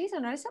and you're like, geez, I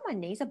noticed that my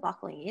knees are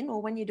buckling in,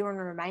 or when you're doing a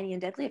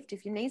Romanian deadlift,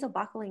 if your knees are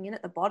buckling in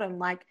at the bottom,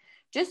 like,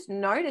 just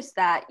notice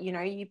that, you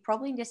know, you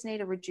probably just need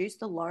to reduce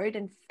the load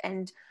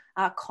and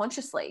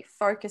consciously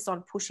focus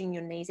on pushing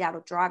your knees out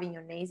or driving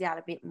your knees out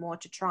a bit more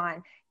to try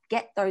and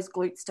get those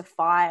glutes to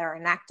fire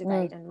and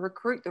activate and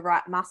recruit the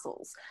right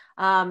muscles,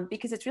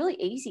 because it's really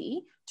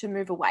easy to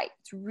move a weight.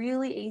 It's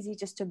really easy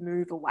just to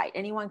move a weight.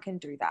 Anyone can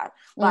do that.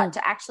 But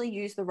to actually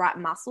use the right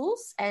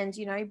muscles, and,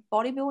 you know,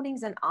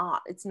 bodybuilding's an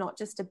art. It's not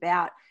just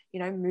about, you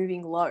know,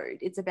 moving load.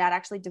 It's about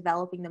actually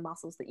developing the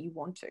muscles that you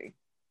want to.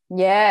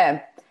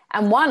 Yeah.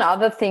 And one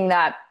other thing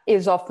that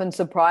is often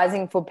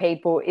surprising for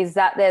people is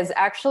that there's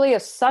actually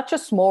such a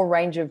small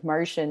range of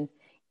motion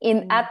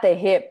at the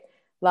hip.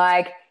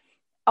 Like,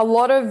 a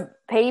lot of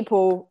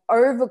people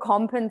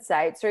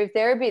overcompensate. So if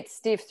they're a bit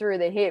stiff through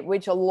the hip,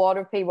 which a lot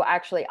of people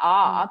actually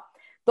are,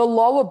 the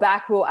lower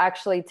back will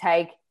actually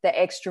take the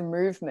extra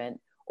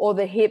movement, or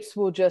the hips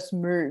will just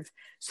move.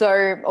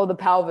 So, or the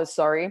pelvis,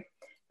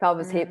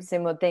 hips,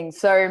 similar things.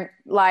 So,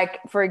 like,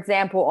 for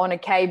example, on a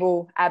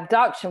cable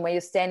abduction where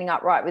you're standing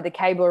upright with a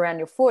cable around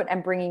your foot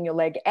and bringing your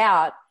leg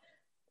out,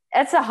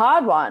 it's a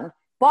hard one.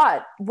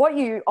 But what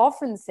you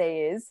often see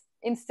is,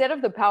 instead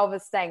of the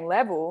pelvis staying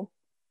level,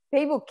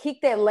 people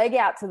kick their leg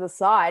out to the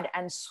side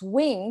and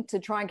swing to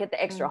try and get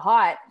the extra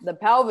height. The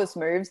pelvis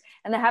moves,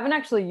 and they haven't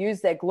actually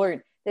used their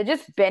glute. They're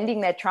just bending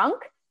their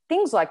trunk,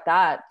 things like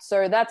that.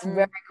 So that's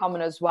very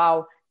common as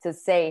well, to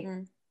see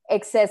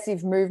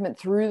excessive movement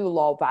through the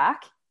lower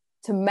back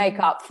to make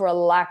up for a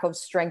lack of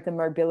strength and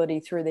mobility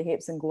through the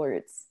hips and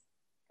glutes.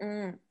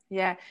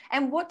 Yeah.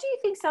 And what do you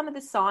think some of the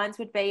signs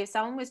would be if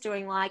someone was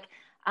doing, like,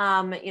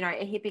 you know,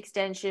 a hip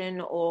extension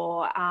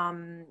or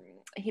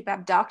hip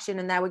abduction,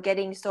 and they were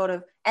getting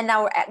and they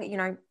were, you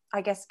know,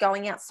 I guess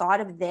going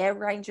outside of their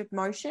range of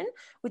motion?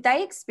 Would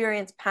they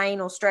experience pain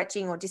or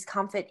stretching or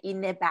discomfort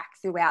in their back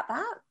throughout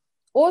that?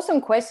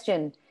 Awesome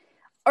question.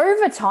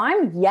 Over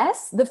time,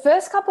 yes. The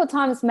first couple of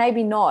times,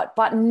 maybe not,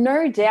 but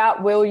no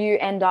doubt will you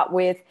end up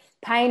with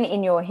pain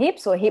in your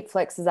hips or hip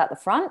flexors at the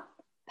front,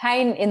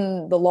 pain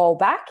in the lower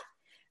back.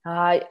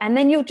 And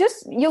then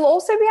you'll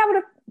also be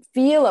able to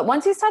feel it.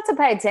 Once you start to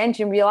pay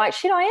attention, you'll be like,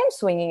 shit, I am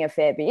swinging a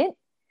fair bit.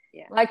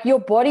 Yeah. Like, your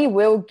body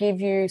will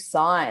give you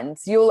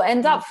signs. You'll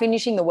end up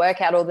finishing the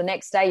workout, or the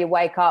next day you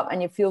wake up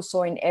and you feel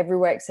sore in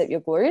everywhere except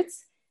your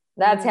glutes.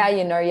 That's how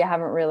you know you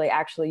haven't really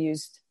actually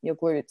used your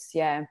glutes.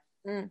 Yeah.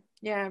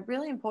 Yeah,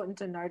 really important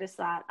to notice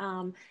that.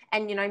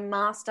 And, you know,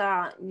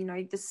 master, you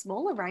know, the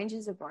smaller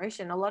ranges of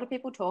motion. A lot of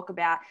people talk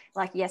about,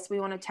 like, yes, we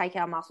want to take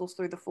our muscles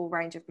through the full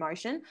range of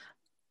motion,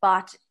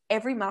 but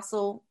every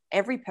muscle,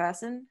 every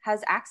person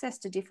has access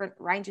to different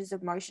ranges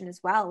of motion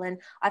as well. And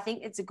I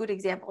think it's a good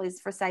example is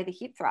for, say, the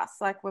hip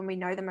thrust. Like, when we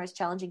know the most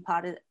challenging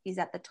part is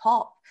at the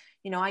top,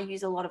 you know, I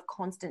use a lot of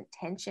constant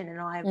tension, and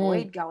I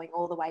avoid going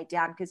all the way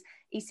down, because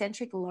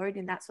eccentric load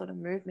in that sort of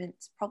movement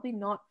is probably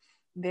not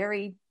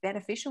very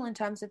beneficial in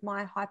terms of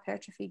my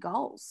hypertrophy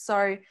goals.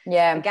 So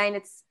again,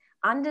 it's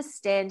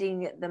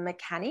understanding the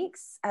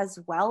mechanics as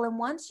well. And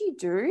once you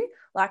do,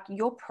 like,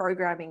 your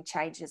programming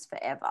changes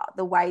forever.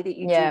 The way that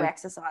you do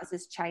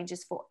exercises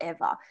changes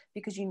forever,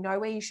 because you know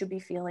where you should be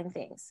feeling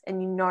things,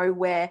 and you know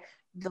where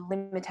the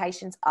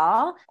limitations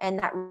are, and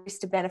that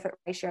risk to benefit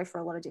ratio for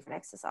a lot of different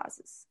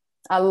exercises.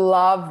 I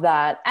love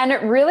that. And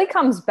it really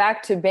comes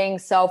back to being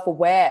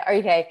self-aware.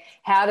 Okay,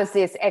 how does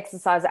this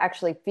exercise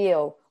actually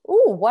feel?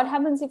 Oh, what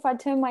happens if I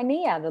turn my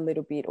knee out a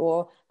little bit,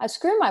 or I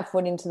screw my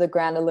foot into the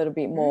ground a little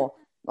bit more,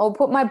 or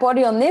put my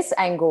body on this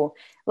angle?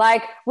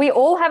 Like, we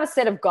all have a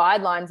set of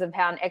guidelines of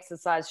how an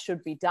exercise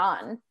should be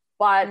done,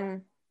 but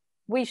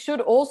we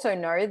should also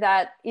know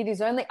that it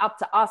is only up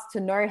to us to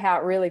know how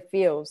it really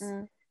feels.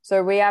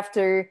 So we have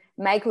to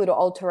make little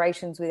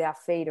alterations with our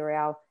feet or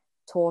our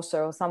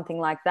torso or something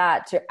like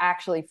that to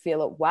actually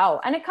feel it well.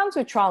 And it comes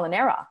with trial and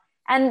error.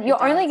 And you're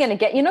not going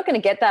to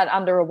get that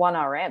under a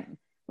 1RM.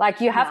 Like,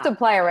 you have to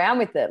play around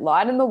with it,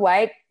 lighten the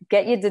weight,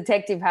 get your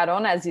detective hat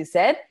on, as you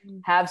said,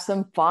 have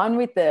some fun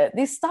with it.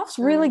 This stuff's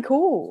really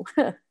cool.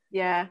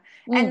 Yeah.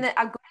 And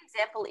a good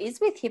example is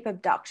with hip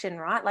abduction,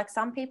 right? Like,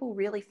 some people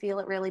really feel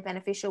it really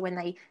beneficial when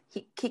they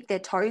kick their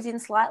toes in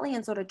slightly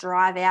and sort of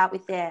drive out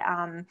with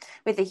their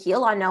with the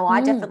heel. I know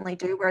I definitely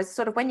do. Whereas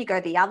sort of when you go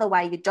the other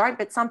way, you don't,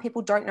 but some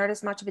people don't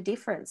notice much of a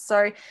difference.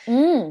 So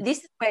this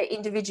is where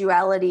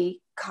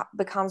individuality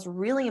becomes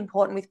really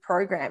important with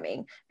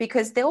programming,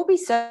 because there will be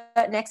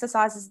certain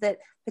exercises that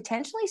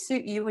potentially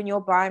suit you and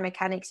your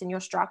biomechanics and your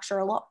structure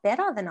a lot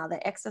better than other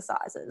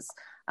exercises.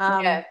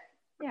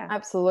 Yeah,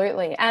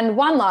 absolutely. And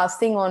one last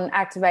thing on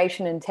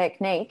activation and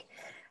technique.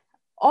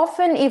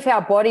 Often, if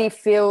our body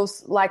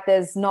feels like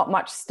there's not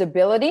much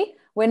stability,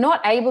 we're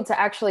not able to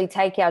actually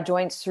take our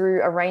joints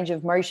through a range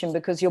of motion,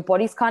 because your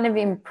body's kind of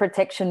in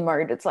protection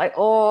mode. It's like,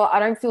 oh, I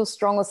don't feel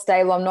strong or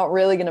stable. I'm not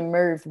really going to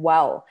move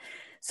well.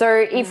 So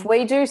if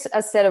we do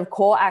a set of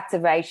core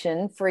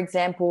activation, for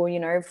example, you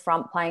know,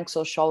 front planks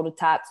or shoulder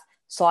taps,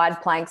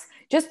 side planks,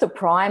 just to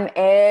prime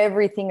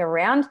everything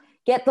around,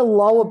 get the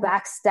lower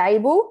back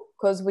stable,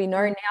 because we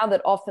know now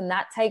that often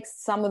that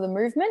takes some of the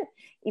movement.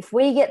 If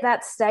we get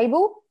that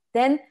stable,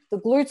 then the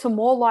glutes are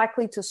more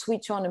likely to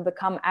switch on and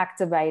become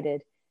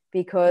activated,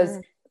 because,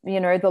 you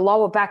know, the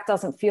lower back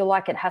doesn't feel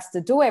like it has to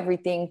do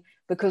everything,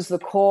 because the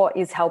core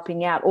is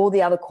helping out all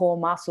the other core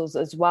muscles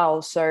as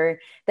well. So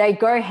they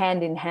go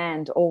hand in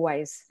hand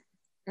always.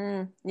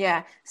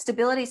 Yeah.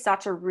 Stability is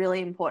such a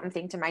really important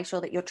thing to make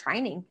sure that you're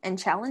training and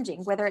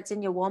challenging, whether it's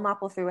in your warm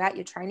up or throughout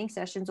your training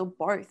sessions or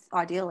both,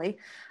 ideally.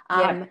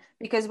 Yeah.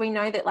 Because we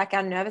know that like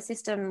our nervous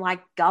system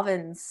like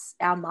governs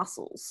our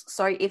muscles.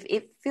 So if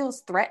it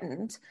feels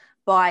threatened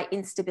by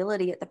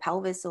instability at the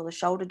pelvis or the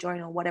shoulder joint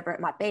or whatever it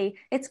might be,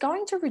 it's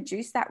going to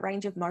reduce that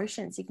range of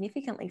motion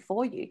significantly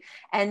for you.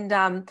 And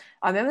I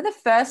remember the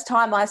first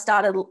time I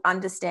started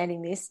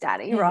understanding this,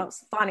 Daddy, right? It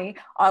was funny.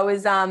 I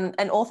was an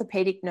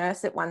orthopedic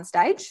nurse at one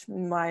stage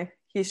in my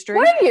history.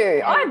 Were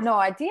you? I had no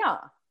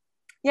idea.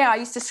 Yeah, I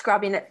used to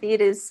scrub in at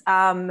theatres.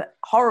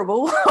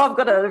 Horrible. I've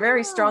got a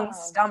very strong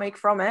stomach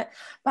from it.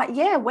 But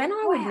yeah, when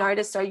I would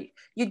notice, so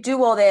you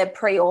do all their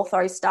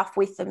pre-ortho stuff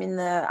with them in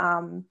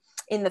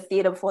the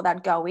theatre before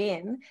they'd go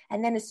in.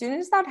 And then as soon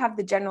as they'd have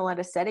the general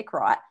anaesthetic,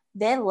 right,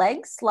 their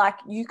legs, like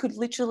you could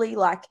literally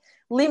like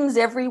limbs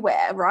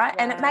everywhere, right?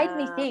 And it made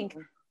me think,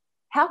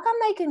 how come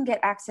they can get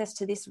access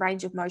to this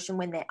range of motion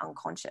when they're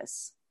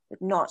unconscious,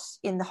 but not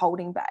in the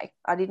holding bay?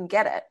 I didn't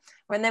get it.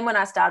 And then when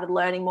I started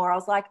learning more, I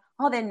was like,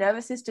 oh, their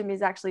nervous system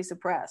is actually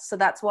suppressed. So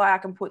that's why I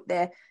can put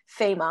their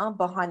femur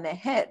behind their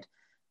head.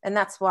 And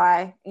that's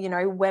why, you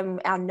know,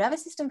 when our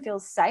nervous system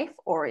feels safe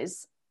or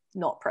is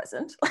not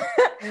present,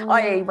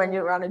 i.e. when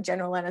you're on a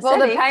general anaesthetic.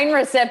 Well, the pain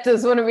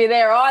receptors wouldn't be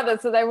there either,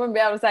 so they wouldn't be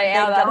able to say,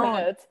 ow, that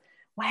hurts.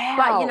 Wow.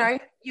 But, you know,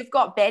 you've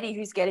got Betty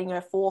who's getting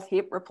her 4th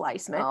hip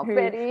replacement,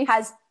 who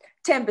has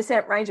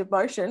 10% range of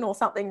motion or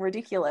something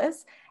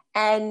ridiculous,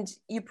 and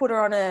you put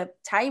her on a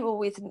table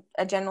with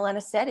a general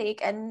anaesthetic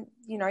and,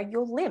 you know,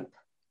 you're limp.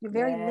 You're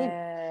very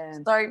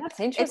limp. So that's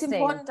interesting. It's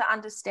important to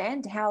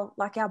understand how,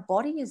 like, our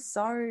body is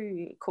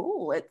so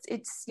cool.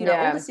 It's you know,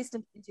 all the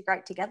systems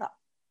integrate together.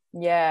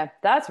 Yeah,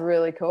 that's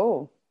really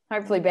cool.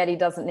 Hopefully Betty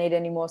doesn't need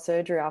any more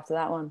surgery after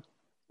that one.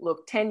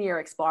 Look, 10-year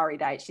expiry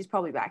date. She's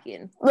probably back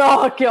in.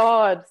 Oh,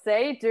 God.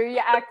 See, do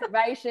your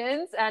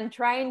activations and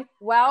train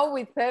well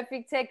with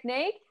perfect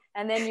technique,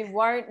 and then you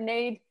won't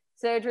need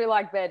surgery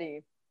like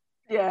Betty.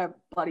 Yeah,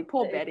 bloody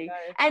poor Betty.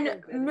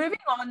 And moving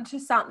on to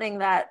something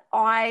that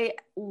I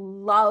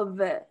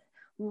love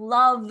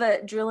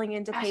drilling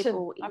into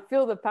people. I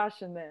feel the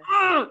passion there.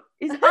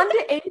 Is under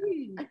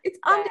eating.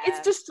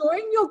 It's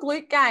destroying your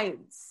glute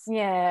gains.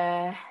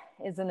 Yeah,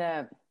 isn't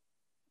it?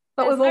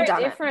 But we've all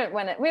done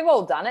it. We've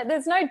all done it.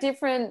 There's no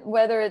different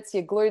whether it's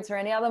your glutes or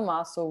any other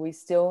muscle. We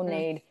still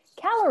need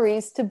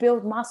calories to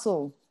build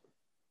muscle.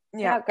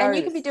 Yeah, and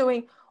you can be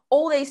doing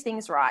all these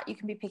things right. You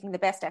can be picking the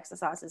best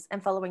exercises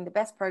and following the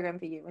best program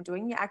for you and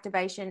doing your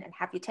activation and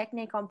have your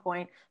technique on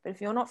point. But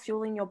if you're not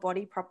fueling your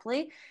body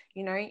properly,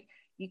 you know,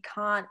 you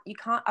can't,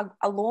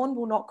 a lawn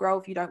will not grow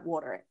if you don't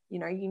water it. You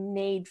know, you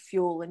need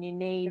fuel and you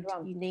need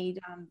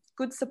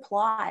good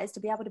supplies to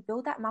be able to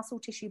build that muscle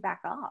tissue back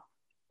up.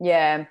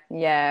 Yeah.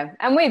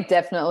 And we've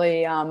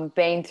definitely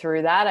been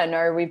through that. I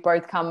know we've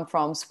both come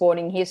from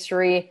sporting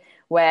history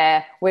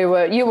where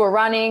you were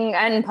running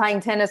and playing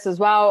tennis as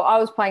well. I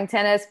was playing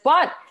tennis,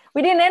 but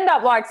we didn't end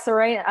up like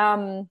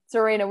Serena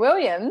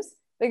Williams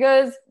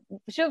because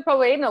she was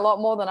probably eating a lot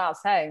more than us,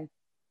 hey?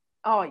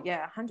 Oh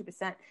yeah,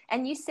 100%.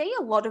 And you see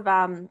a lot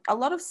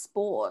of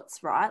sports,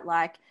 right?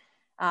 Like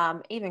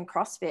even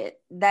CrossFit,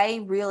 they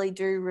really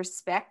do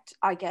respect,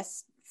 I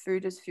guess,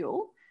 food as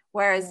fuel.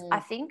 Whereas I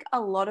think a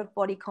lot of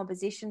body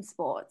composition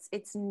sports,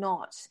 it's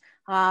not,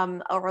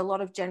 or a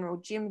lot of general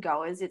gym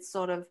goers, it's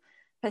sort of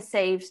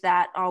perceived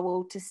that, oh,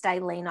 well, to stay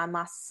lean, I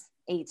must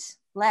eat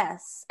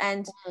less.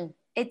 And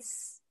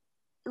it's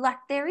like,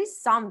 there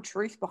is some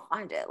truth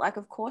behind it. Like,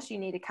 of course you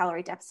need a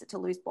calorie deficit to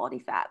lose body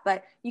fat,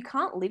 but you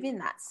can't live in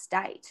that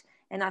state.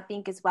 And I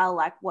think as well,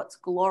 like what's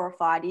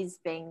glorified is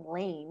being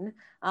lean.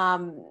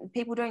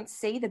 People don't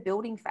see the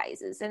building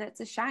phases and it's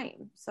a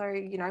shame. So,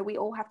 you know, we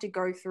all have to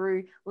go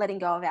through letting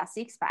go of our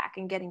 6-pack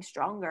and getting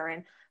stronger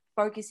and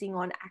focusing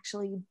on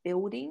actually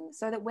building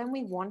so that when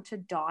we want to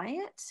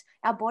diet,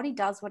 our body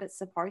does what it's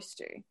supposed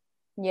to.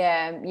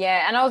 Yeah.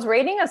 And I was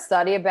reading a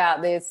study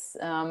about this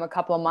a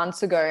couple of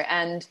months ago,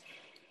 and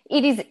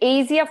it is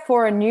easier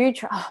for a new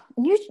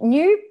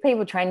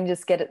people training,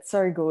 just get it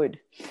so good.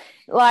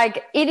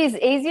 Like, it is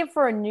easier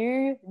for a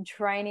new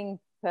training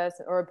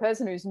person or a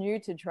person who's new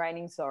to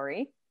training,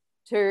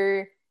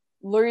 to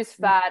lose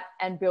fat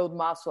and build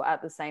muscle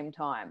at the same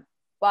time.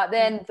 But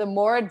then the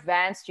more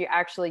advanced you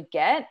actually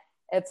get,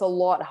 it's a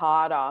lot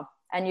harder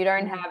and you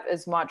don't have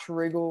as much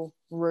wriggle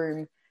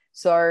room.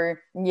 So,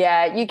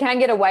 yeah, you can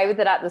get away with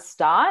it at the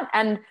start.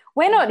 And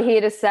we're not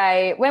here to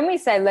say, when we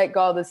say let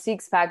go of the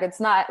 6-pack,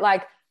 it's not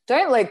like,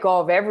 don't let go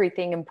of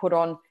everything and put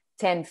on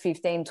 10,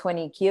 15,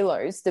 20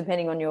 kilos,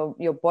 depending on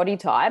your body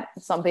type.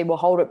 Some people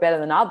hold it better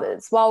than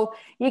others. Well,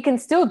 you can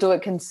still do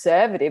it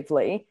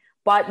conservatively,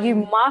 but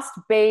you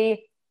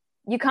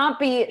can't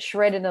be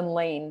shredded and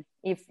lean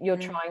if you're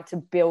trying to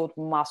build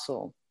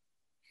muscle.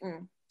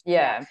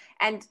 Yeah.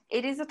 And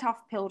it is a tough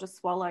pill to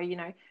swallow, you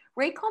know.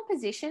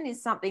 Recomposition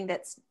is something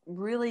that's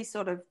really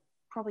sort of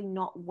probably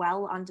not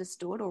well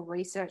understood or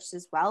researched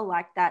as well,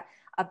 like that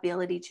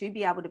ability to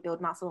be able to build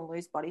muscle and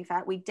lose body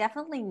fat. We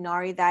definitely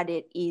know that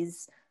it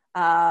is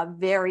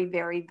very,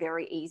 very,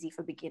 very easy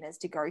for beginners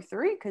to go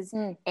through because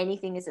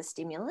anything is a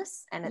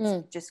stimulus and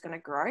it's just going to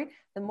grow.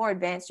 The more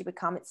advanced you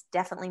become, it's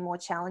definitely more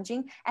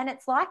challenging. And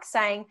it's like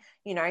saying,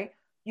 you know,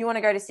 you want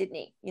to go to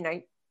Sydney, you know,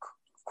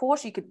 of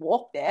course you could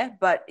walk there,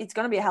 but it's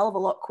going to be a hell of a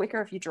lot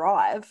quicker if you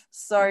drive.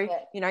 So,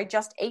 you know,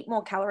 just eat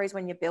more calories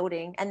when you're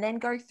building and then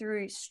go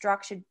through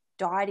structured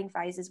dieting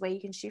phases where you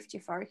can shift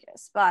your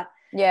focus. But,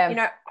 you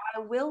know, I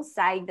will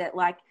say that,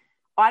 like,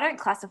 I don't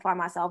classify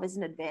myself as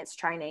an advanced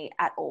trainee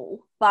at all,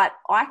 but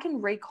I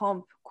can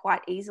recomp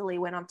quite easily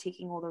when I'm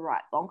ticking all the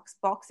right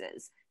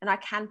boxes. And I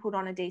can put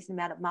on a decent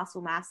amount of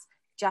muscle mass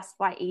just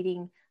by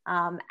eating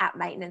at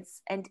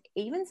maintenance and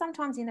even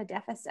sometimes in a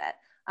deficit.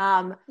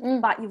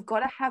 But you've got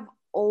to have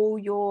all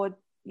your,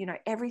 you know,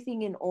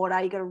 everything in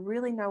order. You got to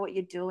really know what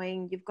you're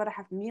doing. You've got to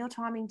have meal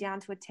timing down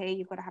to a T.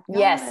 You've got to have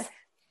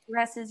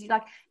stresses. You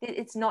like,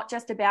 it's not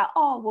just about,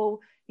 oh, well,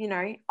 you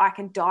know, I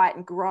can diet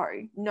and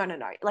grow. No.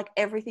 Like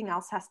everything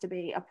else has to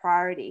be a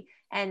priority.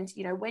 And,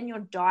 you know, when you're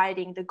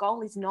dieting, the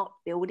goal is not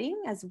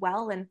building as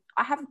well. And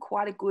I have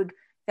quite a good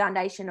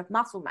foundation of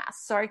muscle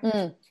mass. So,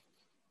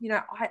 you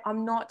know,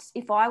 I'm not,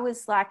 if I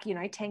was like, you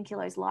know, 10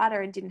 kilos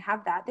lighter and didn't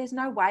have that, there's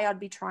no way I'd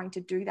be trying to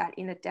do that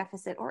in a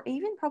deficit or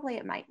even probably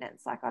at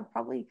maintenance. Like I'd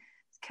probably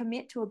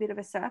commit to a bit of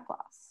a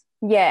surplus.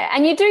 Yeah.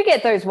 And you do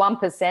get those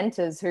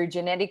 1%ers who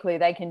genetically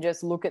they can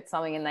just look at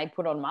something and they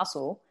put on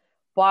muscle.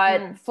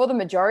 But for the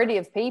majority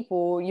of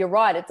people, you're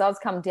right. It does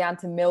come down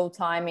to meal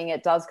timing.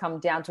 It does come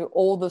down to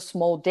all the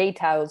small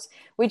details,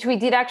 which we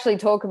did actually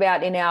talk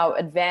about in our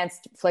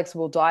advanced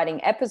flexible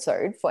dieting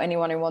episode for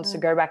anyone who wants to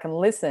go back and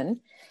listen.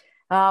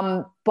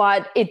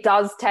 But it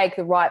does take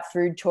the right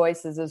food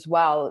choices as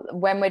well.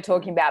 When we're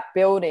talking about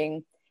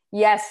building,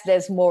 yes,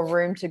 there's more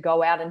room to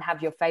go out and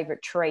have your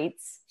favorite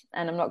treats.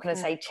 And I'm not going to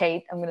say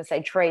cheat, I'm going to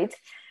say treat.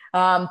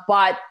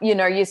 But, you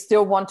know, you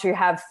still want to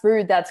have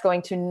food that's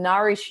going to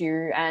nourish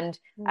you. And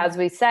as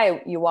we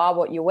say, you are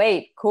what you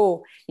eat.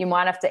 Cool. You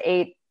might have to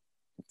eat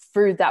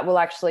food that will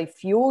actually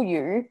fuel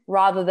you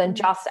rather than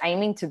just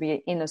aiming to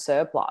be in a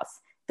surplus.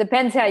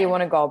 Depends how you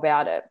want to go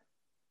about it.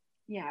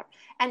 Yeah.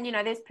 And, you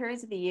know, there's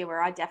periods of the year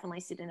where I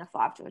definitely sit in a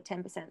 5 to a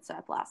 10%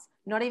 surplus,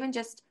 not even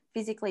just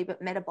physically,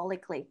 but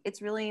metabolically.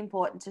 It's really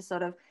important to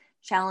sort of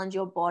challenge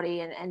your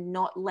body and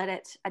not let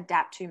it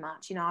adapt too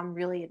much. You know, I'm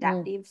really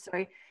adaptive.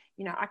 So,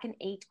 you know, I can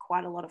eat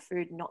quite a lot of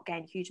food and not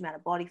gain a huge amount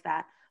of body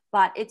fat,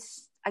 but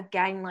it's,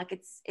 again, like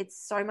it's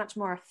so much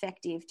more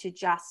effective to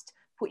just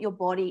put your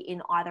body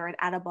in either an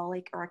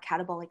anabolic or a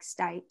catabolic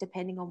state,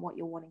 depending on what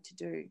you're wanting to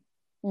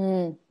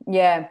do.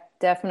 Yeah,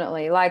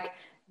 definitely. Like,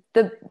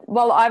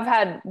 I've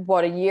had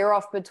a year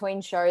off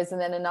between shows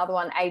and then another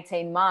one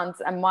 18 months,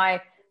 and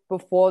my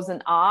befores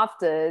and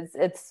afters,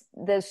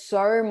 there's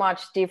so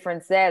much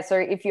difference there. So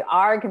if you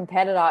are a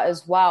competitor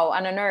as well,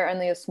 and I know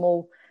only a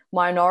small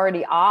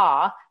minority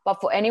are,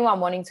 but for anyone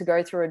wanting to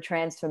go through a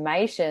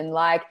transformation,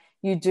 like,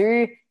 you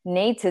do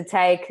need to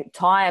take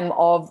time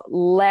of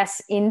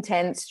less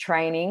intense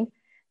training,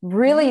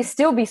 really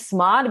still be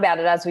smart about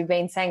it, as we've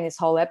been saying this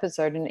whole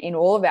episode and in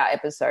all of our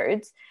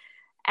episodes.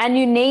 And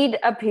you need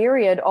a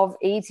period of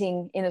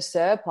eating in a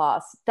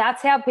surplus.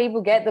 That's how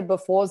people get the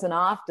befores and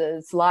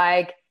afters.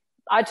 Like,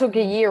 I took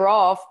a year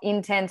off,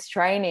 intense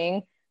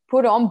training,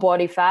 put on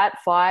body fat,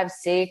 5,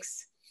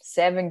 6,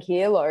 7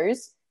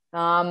 kilos,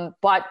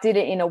 but did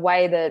it in a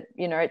way that,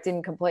 you know, it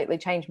didn't completely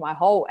change my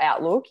whole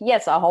outlook.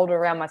 Yes, I hold it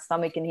around my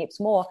stomach and hips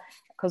more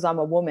because I'm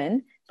a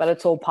woman, but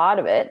it's all part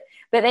of it.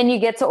 But then you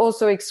get to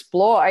also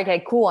explore,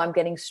 okay, cool, I'm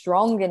getting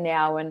stronger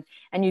now. And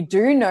you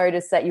do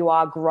notice that you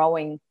are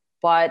growing.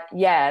 But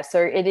yeah, so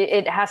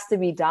it has to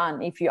be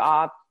done if you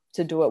are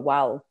to do it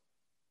well.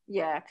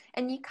 Yeah.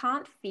 And you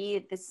can't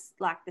fear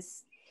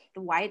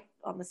the weight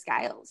on the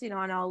scales. You know,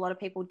 I know a lot of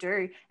people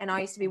do, and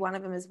I used to be one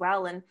of them as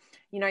well. And,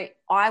 you know,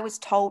 I was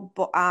told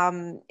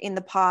in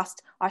the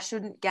past I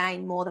shouldn't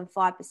gain more than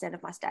 5%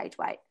 of my stage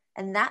weight.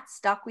 And that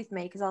stuck with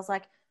me because I was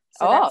like,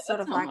 that's sort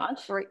of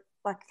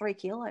like 3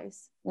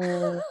 kilos.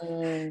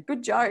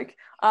 Good joke.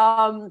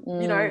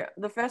 You know,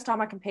 the first time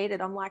I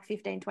competed, I'm like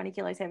 15, 20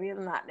 kilos heavier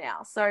than that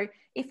now. So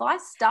if I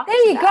stuck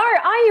there you go.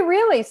 Are you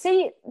really?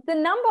 See, the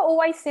number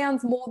always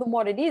sounds more than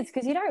what it is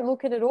because you don't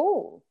look at it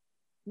all.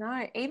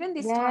 No, even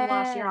this time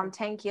last year, I'm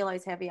 10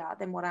 kilos heavier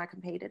than what I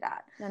competed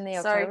at. And the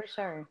October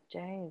show,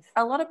 jeez.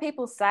 A lot of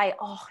people say,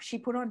 oh, she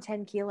put on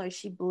 10 kilos,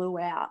 she blew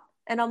out.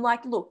 And I'm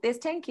like, look, there's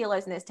 10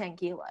 kilos and there's 10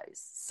 kilos.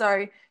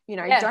 So, you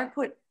know,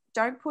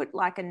 don't put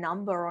like a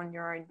number on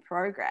your own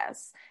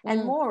progress.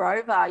 And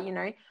moreover, you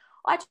know,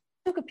 I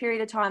took a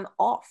period of time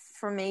off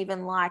from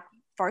even like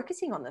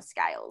focusing on the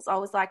scales. I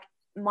was like,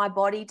 my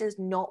body does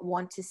not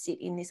want to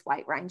sit in this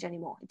weight range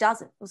anymore. It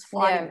doesn't. It was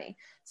fighting me.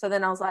 So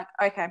then I was like,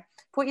 okay,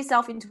 put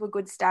yourself into a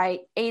good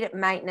state, eat at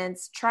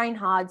maintenance, train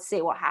hard,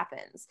 see what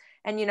happens.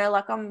 And, you know,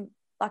 like I'm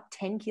like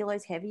 10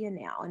 kilos heavier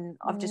now, and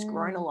I've just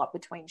grown a lot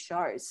between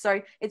shows. So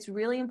it's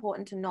really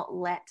important to not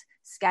let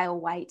scale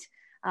weight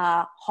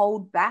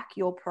hold back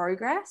your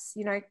progress.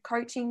 You know,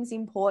 coaching's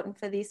important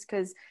for this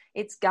because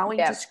it's going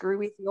to screw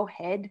with your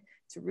head.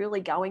 It's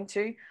really going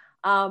to.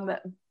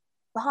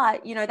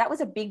 But, you know, that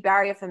was a big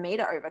barrier for me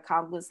to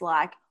overcome, was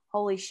like,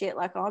 holy shit,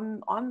 like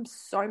I'm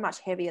so much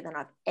heavier than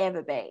I've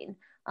ever been.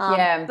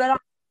 Yeah. But I'm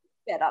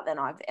better than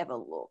I've ever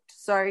looked.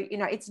 So, you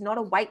know, it's not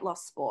a weight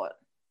loss sport.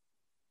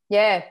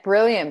 Yeah,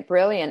 brilliant,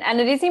 brilliant.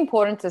 And it is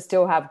important to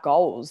still have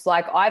goals.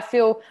 Like I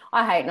feel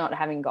I hate not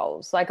having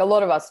goals. Like a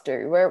lot of us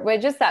do. We're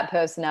just that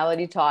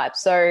personality type.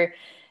 So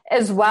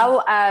as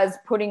well as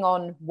putting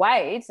on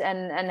weight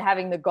and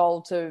having the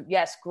goal to,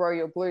 yes, grow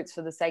your glutes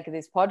for the sake of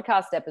this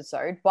podcast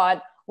episode,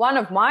 but one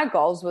of my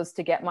goals was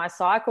to get my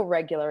cycle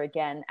regular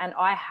again, and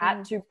I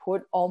had to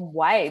put on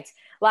weight.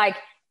 Like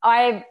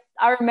I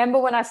remember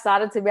when I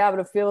started to be able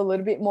to feel a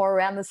little bit more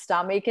around the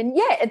stomach, and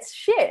yeah, it's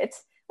shit.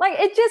 Like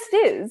it just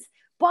is.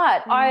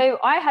 But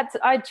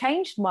I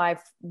changed my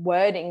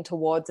wording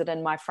towards it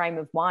and my frame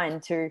of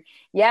mind to,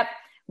 yep,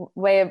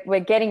 we're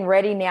getting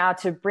ready now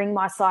to bring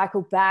my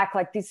cycle back.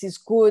 Like this is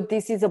good.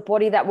 This is a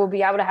body that will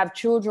be able to have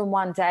children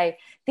one day.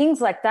 Things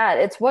like that.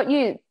 It's what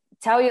you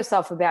tell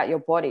yourself about your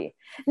body.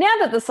 Now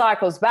that the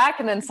cycle's back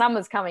and then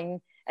summer's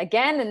coming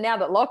again, and now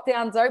that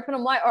lockdown's open,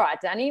 I'm like, all right,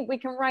 Danny, we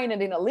can rein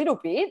it in a little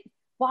bit.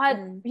 But,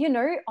 you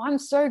know, I'm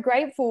so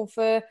grateful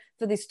for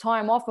this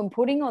time off and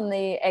putting on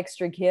the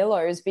extra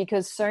kilos,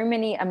 because so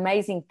many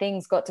amazing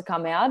things got to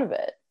come out of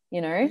it,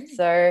 you know?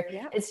 So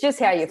it's just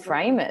how you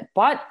frame it.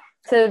 But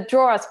to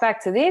draw us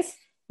back to this,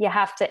 you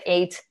have to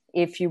eat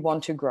if you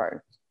want to grow.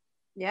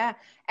 Yeah.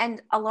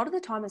 And a lot of the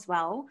time as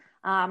well,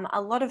 a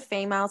lot of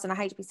females, and I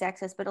hate to be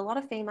sexist, but a lot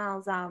of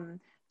females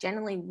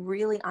generally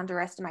really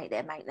underestimate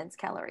their maintenance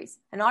calories.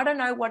 And I don't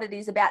know what it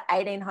is about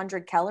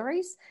 1,800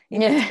 calories,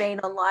 if it's been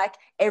on like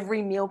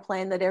every meal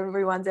plan that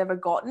everyone's ever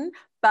gotten.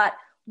 But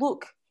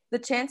look, the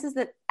chances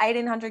that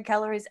 1,800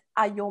 calories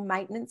are your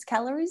maintenance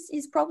calories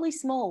is probably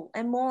small.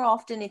 And more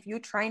often, if you're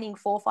training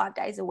 4 or 5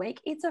 days a week,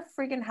 it's a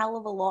friggin' hell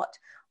of a lot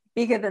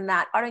bigger than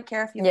that. I don't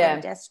care if you've got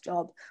a desk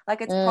job.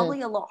 Like it's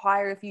probably a lot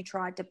higher if you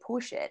tried to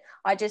push it.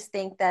 I just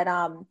think that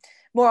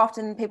more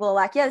often people are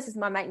like, yeah, this is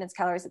my maintenance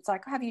calories. It's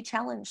like, have you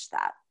challenged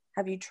that?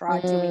 Have you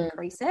tried to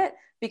increase it?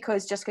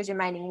 Because just because you're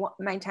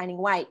maintaining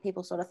weight,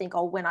 people sort of think,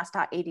 oh, when I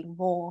start eating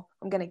more,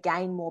 I'm going to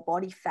gain more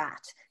body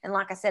fat. And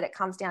like I said, it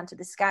comes down to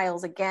the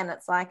scales. Again,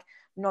 it's like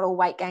not all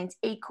weight gain's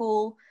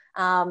equal.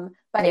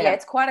 But yeah,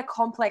 it's quite a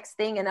complex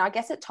thing. And I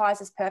guess it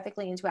ties us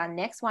perfectly into our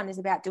next one, is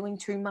about doing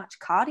too much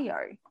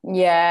cardio.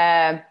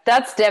 Yeah,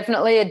 that's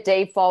definitely a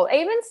default.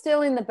 Even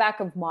still in the back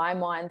of my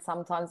mind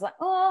sometimes, like,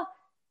 oh,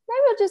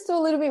 maybe I'll just do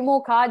a little bit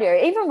more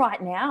cardio. Even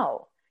right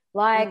now,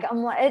 like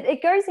I'm like,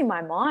 it goes in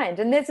my mind.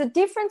 And there's a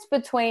difference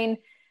between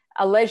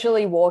a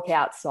leisurely walk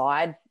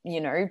outside, you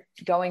know,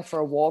 going for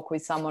a walk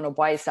with someone or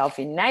by yourself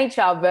in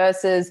nature,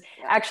 versus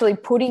actually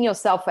putting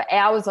yourself for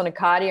hours on a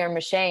cardio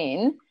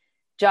machine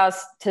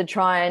just to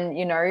try and,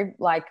 you know,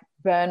 like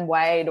burn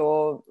weight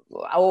or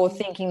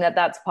thinking that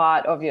that's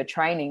part of your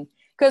training.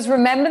 Because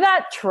remember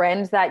that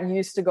trend that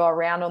used to go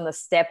around on the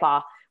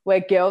stepper where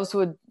girls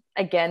would,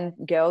 again,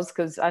 girls,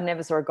 because I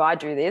never saw a guy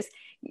do this,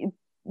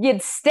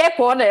 you'd step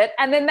on it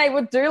and then they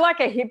would do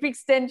like a hip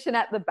extension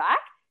at the back.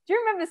 Do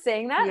you remember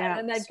seeing that? Yeah.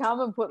 And then they'd come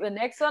and put the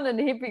next on and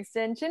a hip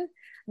extension.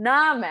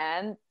 Nah,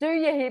 man, do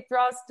your hip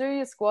thrusts, do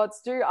your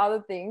squats, do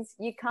other things.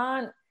 You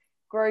can't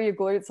grow your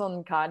glutes on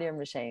the cardio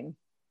machine.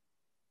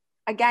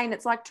 Again,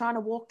 it's like trying to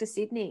walk to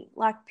Sydney.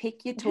 Like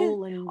pick your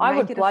tool and I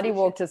would bloody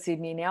walk to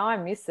Sydney now. I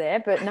miss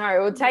there, but no,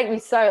 it would take me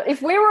so.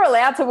 If we were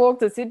allowed to walk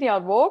to Sydney,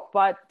 I'd walk,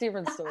 but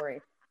different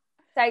story.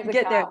 Take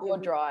the car or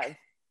drive.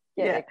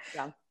 Get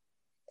there.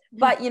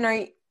 But, you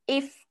know,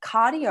 if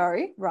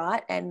cardio,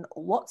 right, and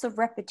lots of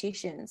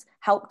repetitions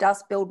helped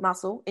us build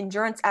muscle,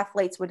 endurance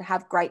athletes would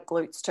have great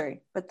glutes too,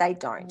 but they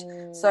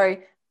don't. So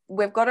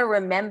we've got to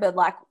remember,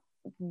 like,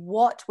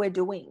 what we're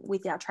doing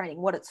with our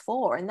training, what it's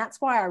for. And that's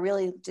why I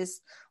really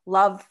just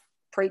love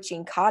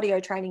preaching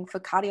cardio training for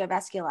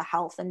cardiovascular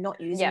health and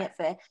not using it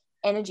for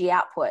energy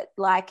output.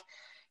 Like,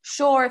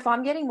 sure, if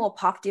I'm getting more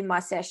puffed in my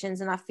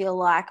sessions and I feel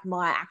like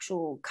my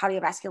actual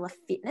cardiovascular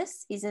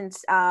fitness isn't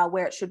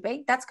where it should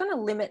be, that's going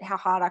to limit how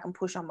hard I can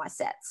push on my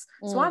sets.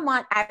 So I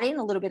might add in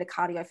a little bit of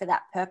cardio for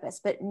that purpose,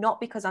 but not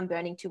because I'm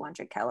burning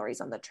 200 calories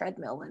on the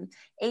treadmill. And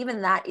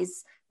even that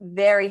is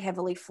very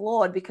heavily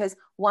flawed, because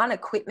one,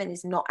 equipment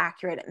is not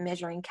accurate at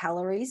measuring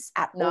calories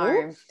at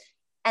all.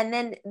 And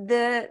then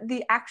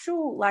the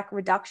actual like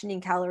reduction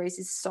in calories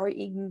is so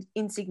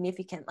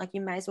insignificant. Like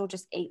you may as well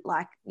just eat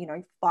like, you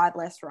know, 5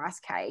 less rice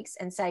cakes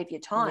and save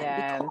your time.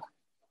 Because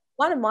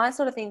one of my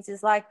sort of things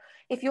is like,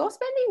 if you're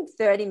spending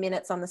 30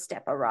 minutes on the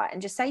stepper, right,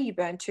 and just say you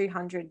burn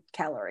 200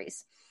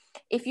 calories,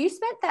 if you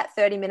spent that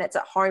 30 minutes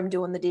at home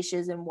doing the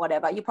dishes and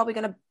whatever, you're probably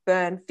going to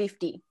burn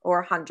 50 or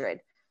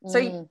 100.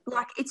 So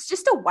like, it's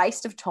just a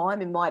waste of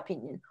time, in my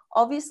opinion.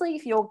 Obviously,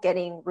 if you're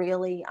getting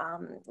really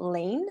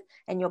lean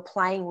and you're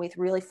playing with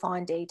really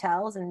fine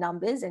details and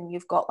numbers and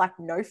you've got like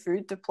no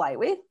food to play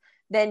with,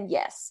 then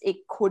yes,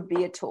 it could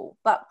be a tool.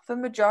 But for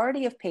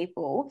majority of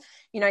people,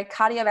 you know,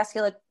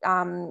 cardiovascular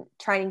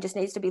training just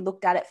needs to be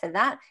looked at it for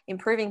that,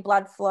 improving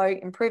blood flow,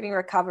 improving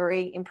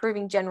recovery,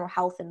 improving general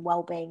health and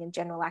well-being and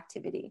general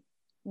activity.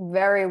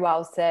 Very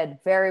well said.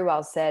 Very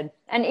well said.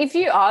 And if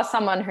you are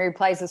someone who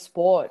plays a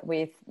sport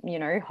with,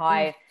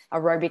 high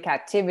aerobic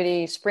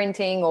activity,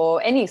 sprinting,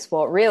 or any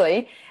sport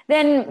really,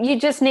 then you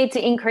just need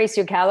to increase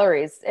your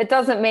calories. It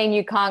doesn't mean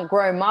you can't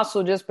grow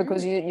muscle just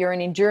because you're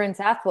an endurance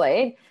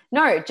athlete.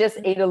 No, just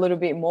eat a little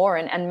bit more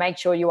and make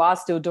sure you are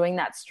still doing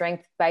that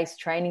strength-based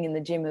training in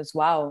the gym as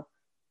well.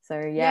 So,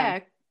 yeah.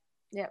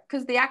 Yeah,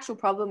 because the actual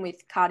problem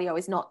with cardio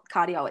is not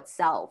cardio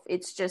itself.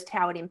 It's just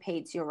how it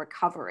impedes your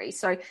recovery.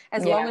 So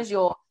as long as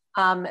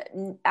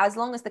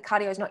the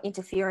cardio is not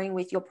interfering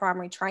with your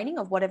primary training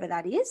of whatever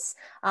that is,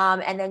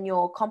 and then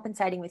you're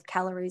compensating with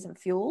calories and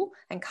fuel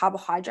and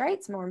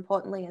carbohydrates, more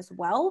importantly as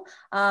well,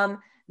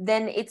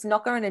 then it's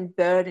not going to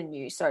burden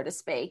you, so to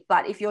speak.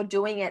 But if you're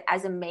doing it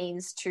as a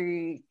means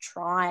to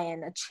try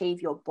and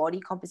achieve your body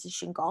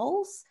composition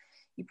goals,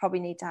 you probably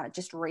need to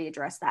just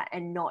readdress that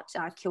and not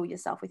kill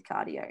yourself with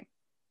cardio.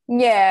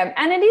 Yeah,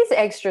 and it is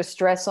extra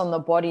stress on the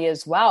body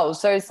as well.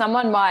 So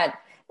someone might,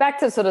 back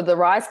to sort of the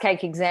rice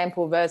cake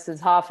example versus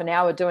half an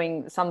hour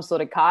doing some sort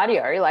of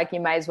cardio, like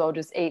you may as well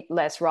just eat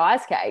less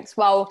rice cakes.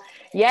 Well,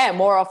 yeah,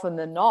 more often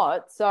than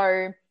not.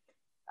 So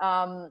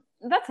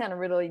that sounded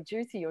really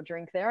juicy, your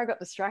drink there. I got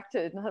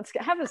distracted. Let's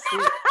have a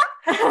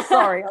sip.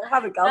 Sorry, I'll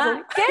have a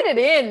guzzle. Get it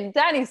in.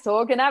 Danny's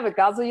talking, have a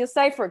guzzle. You're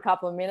safe for a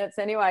couple of minutes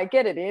anyway.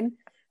 Get it in.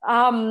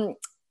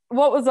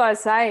 What was I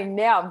saying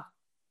now?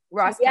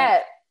 Rice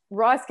cake.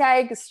 Rice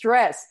cake,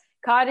 stress,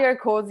 cardio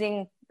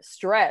causing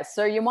stress.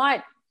 So you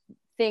might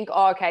think,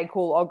 oh, okay,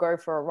 cool, I'll go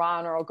for a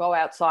run or I'll go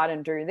outside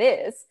and do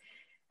this.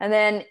 And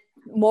then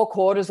more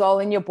cortisol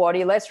in your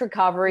body, less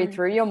recovery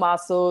through your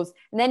muscles.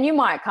 And then you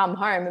might come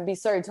home and be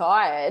so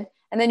tired.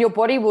 And then your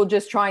body will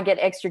just try and get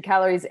extra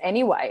calories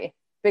anyway,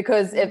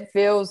 because it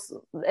feels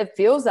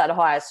that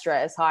higher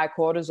stress, higher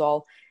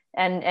cortisol.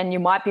 And you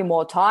might be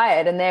more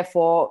tired, and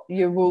therefore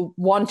you will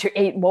want to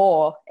eat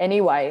more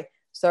anyway.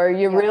 So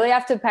you really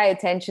have to pay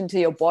attention to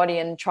your body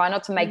and try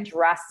not to make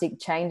drastic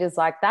changes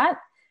like that.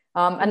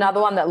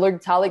 Another one that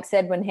Luke Tulloch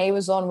said when he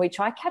was on, which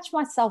I catch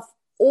myself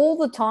all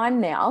the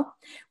time now,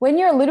 when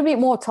you're a little bit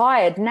more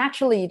tired,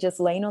 naturally you just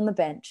lean on the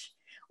bench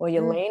or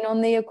you lean on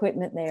the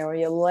equipment there or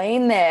you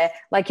lean there.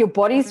 Like your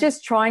body's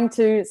just trying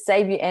to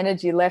save you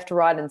energy left,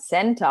 right, and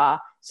center.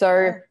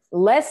 So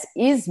less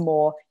is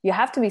more. You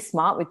have to be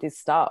smart with this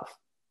stuff.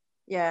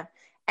 Yeah.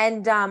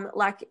 And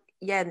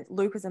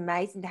Luke was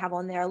amazing to have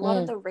on there. A lot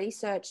of the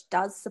research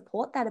does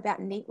support that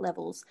about NEAT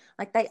levels.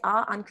 Like they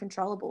are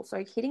uncontrollable.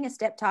 So hitting a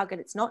step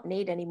target, it's not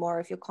NEAT anymore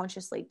if you're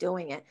consciously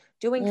doing it.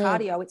 Doing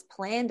cardio, it's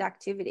planned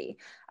activity.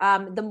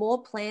 The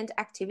more planned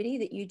activity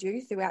that you do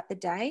throughout the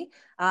day,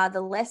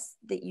 the less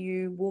that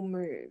you will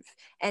move.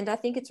 And I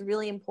think it's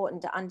really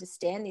important to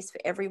understand this for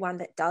everyone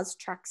that does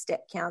track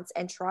step counts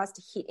and tries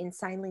to hit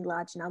insanely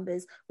large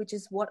numbers, which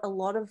is what a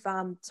lot of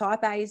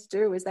type A's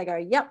do, is they go,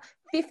 yep,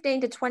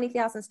 15 to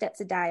 20,000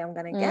 steps a day I'm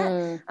going to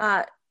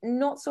get.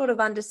 Not sort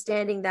of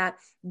understanding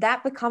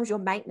that becomes your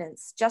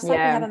maintenance. Just like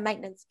we have a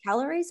maintenance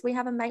calories, we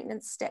have a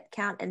maintenance step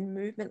count and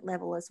movement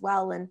level as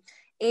well. And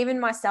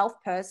even myself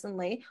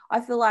personally, I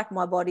feel like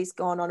my body's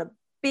gone on a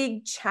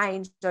big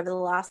change over the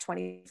last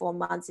 24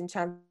 months in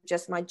terms of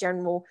just my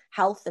general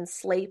health and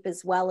sleep,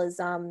 as well as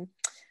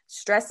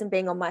stress and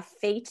being on my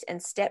feet and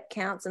step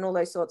counts and all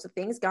those sorts of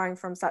things, going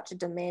from such a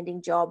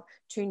demanding job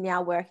to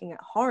now working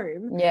at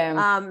home.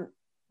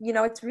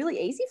 It's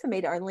really easy for me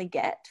to only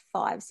get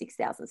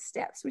 5,000-6,000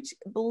 steps, which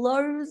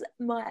blows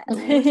my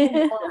little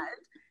mind,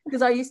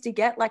 because I used to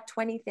get like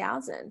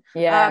 20,000.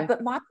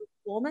 But my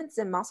performance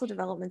and muscle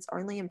development's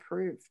only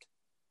improved.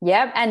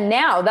 And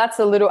now that's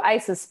a little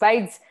ace of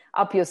spades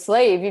up your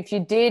sleeve. If you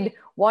did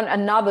want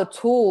another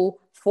tool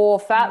for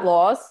fat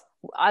loss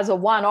as a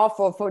one-off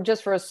or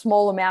for a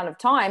small amount of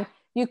time,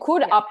 you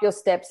could up your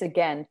steps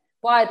again.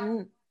 But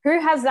who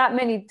has that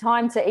many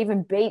time to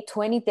even beat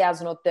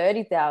 20,000 or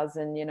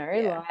 30,000,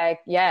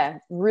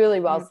 really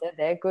well said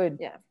there. Good.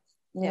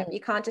 Yeah, you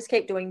can't just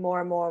keep doing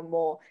more and more and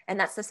more. And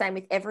that's the same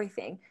with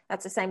everything.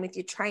 That's the same with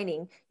your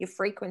training, your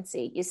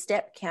frequency, your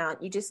step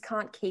count. You just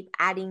can't keep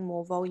adding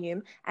more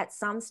volume. At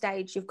some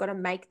stage, you've got to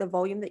make the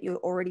volume that you're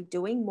already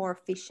doing more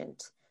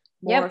efficient.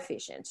 And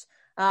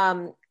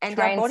train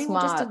our body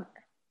will just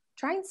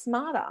train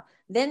smarter,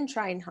 then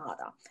train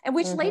harder. And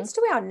which leads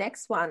to our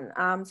next one.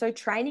 So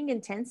training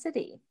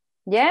intensity.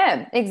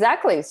 Yeah,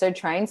 exactly. So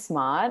train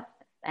smart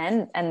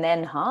and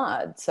then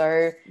hard.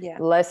 So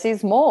less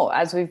is more,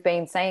 as we've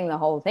been saying the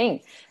whole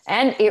thing.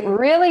 And it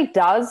really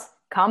does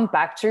come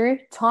back to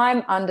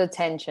time under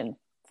tension.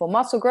 For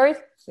muscle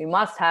growth, we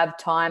must have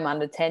time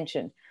under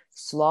tension,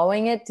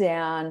 slowing it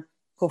down,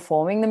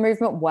 performing the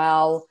movement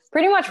well,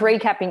 pretty much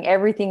recapping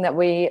everything that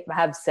we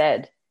have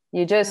said.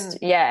 You just,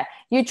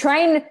 you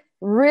train,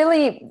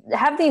 really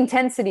have the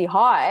intensity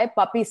high,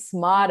 but be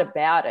smart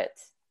about it.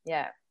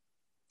 Yeah.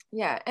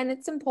 And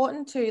it's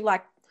important to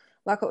like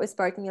what we're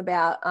speaking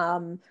about,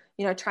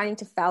 training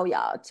to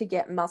failure to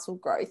get muscle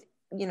growth.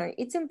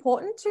 It's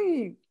important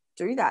to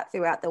do that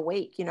throughout the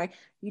week. You know,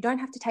 you don't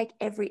have to take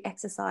every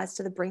exercise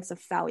to the brinks of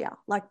failure.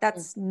 Like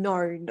that's a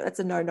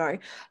no.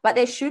 But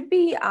there should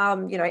be,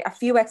 you know, a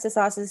few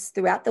exercises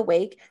throughout the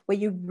week where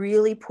you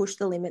really push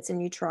the limits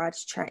and you try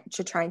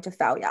to train to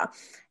failure.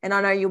 And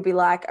I know you'll be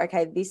like,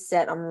 okay, this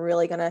set, I'm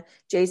really going to,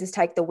 Jesus,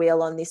 take the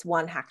wheel on this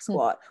one hack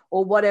squat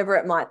or whatever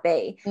it might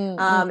be.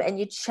 And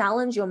you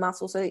challenge your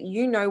muscle so that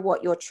you know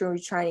what your true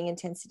training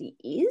intensity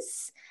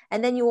is.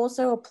 And then you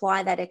also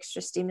apply that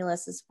extra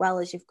stimulus as well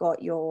as you've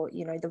got your,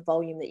 you know, the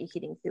volume that you're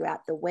hitting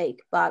throughout the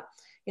week. But,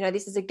 you know,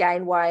 this is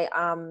again why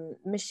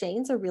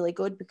machines are really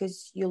good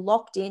because you're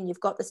locked in, you've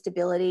got the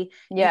stability.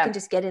 You can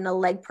just get in a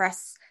leg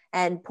press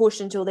and push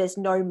until there's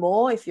no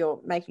more if you're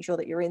making sure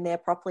that you're in there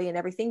properly and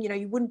everything. You know,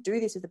 you wouldn't do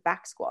this with a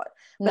back squat.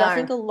 But I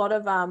think a lot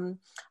of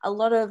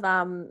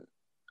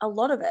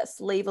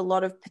us leave a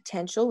lot of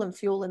potential and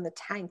fuel in the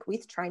tank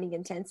with training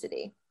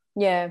intensity.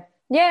 Yeah,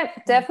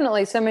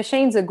 definitely. So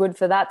machines are good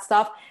for that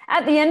stuff.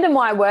 At the end of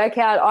my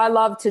workout, I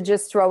love to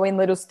just throw in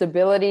little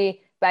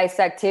stability-based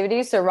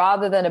activities. So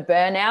rather than a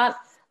burnout,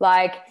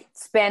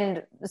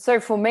 so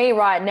for me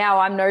right now,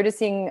 I'm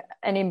noticing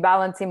an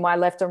imbalance in my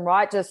left and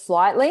right just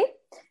slightly.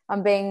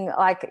 I'm being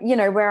like, you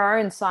know, we're our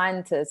own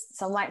scientists.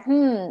 So I'm like,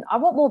 I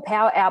want more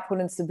power output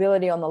and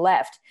stability on the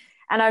left.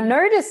 And I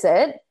notice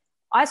it.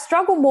 I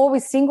struggle more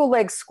with single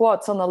leg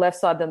squats on the left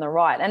side than the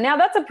right. And now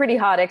that's a pretty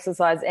hard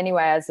exercise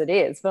anyway, as it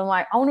is. But I'm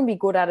like, I want to be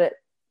good at it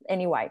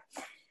anyway.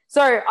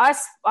 So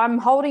I'm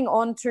holding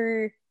on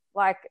to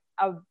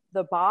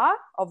the bar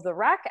of the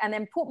rack and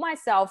then put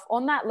myself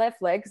on that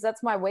left leg because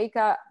that's my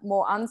weaker,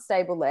 more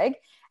unstable leg.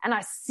 And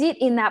I sit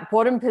in that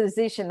bottom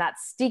position, that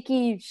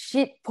sticky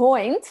shit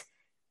point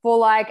for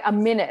like a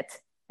minute.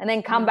 And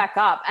then come back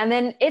up. And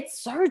then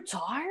it's so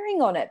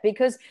tiring on it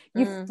because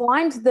you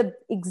find the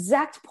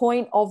exact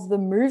point of the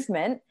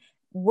movement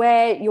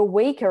where you're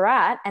weaker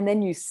at, and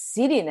then you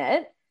sit in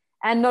it.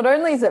 And not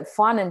only is it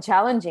fun and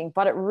challenging,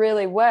 but it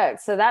really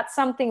works. So that's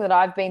something that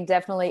I've been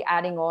definitely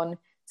adding on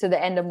to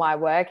the end of my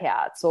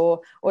workouts,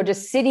 or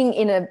just sitting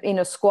in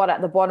a squat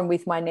at the bottom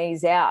with my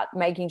knees out,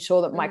 making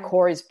sure that my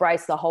core is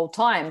braced the whole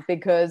time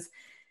because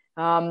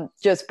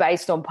just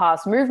based on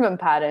past movement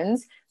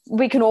patterns,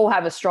 we can all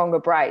have a stronger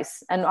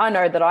brace. And I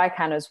know that I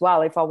can as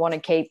well if I want to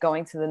keep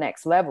going to the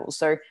next level.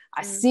 So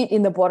I sit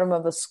in the bottom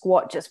of a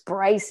squat, just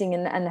bracing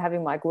and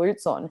having my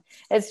glutes on.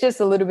 It's just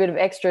a little bit of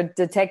extra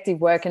detective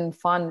work and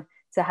fun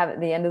to have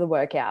at the end of the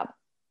workout.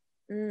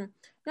 No,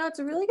 it's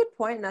a really good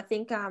point. And I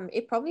think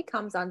it probably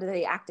comes under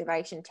the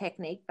activation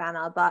technique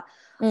banner, but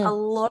a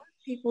lot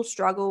of people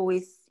struggle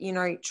with, you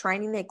know,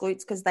 training their glutes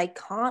because they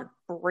can't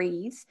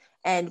breathe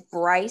and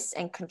brace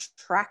and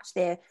contract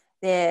their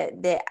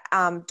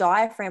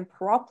diaphragm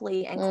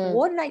properly and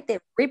coordinate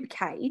their rib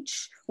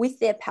cage with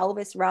their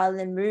pelvis rather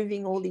than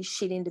moving all this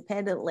shit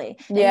independently.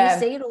 And you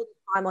see it all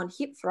the time on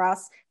hip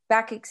thrusts,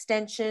 back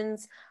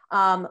extensions,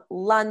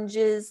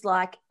 lunges,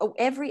 like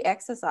every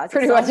exercise.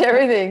 Pretty much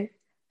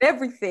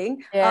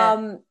everything.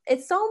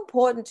 It's so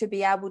important to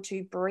be able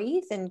to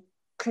breathe and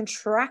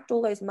contract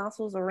all those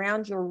muscles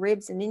around your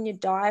ribs and in your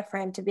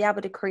diaphragm to be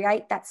able to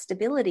create that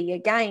stability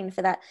again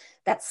for that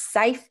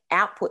safe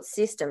output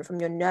system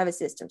from your nervous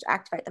system to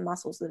activate the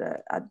muscles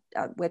that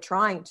we're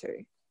trying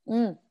to.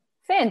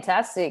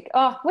 Fantastic.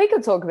 Oh, we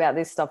could talk about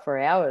this stuff for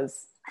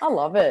hours. I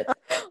love it.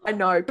 I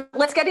know.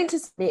 Let's get into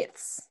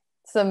myths.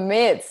 Some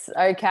myths,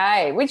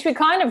 okay, which we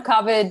kind of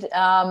covered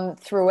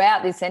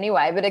throughout this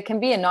anyway, but it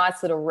can be a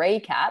nice little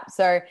recap.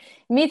 So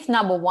myth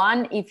number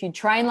 1, if you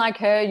train like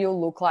her,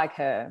 you'll look like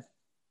her.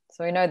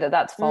 So we know that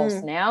that's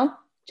false now.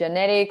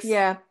 Genetics,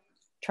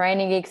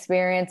 training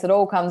experience, it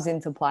all comes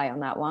into play on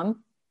that one.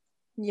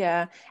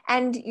 Yeah.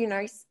 And, you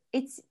know,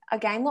 it's,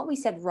 again, what we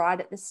said right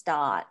at the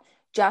start,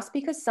 just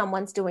because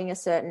someone's doing a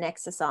certain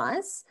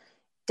exercise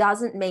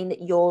doesn't mean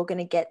that you're going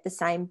to get the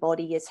same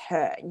body as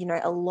her. You know,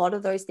 a lot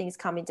of those things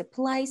come into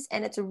place,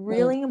 and it's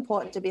really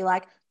important to be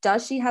like,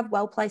 does she have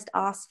well-placed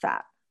ass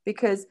fat?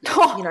 Because,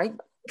 you know,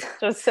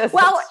 just says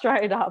it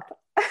straight up.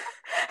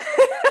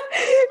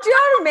 Do you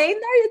know what I mean,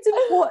 though? It's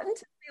important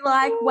to be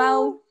like,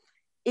 well,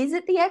 is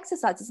it the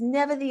exercise? It's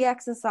never the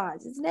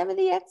exercise. It's never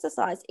the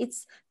exercise.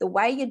 It's the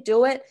way you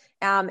do it,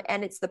 and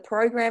it's the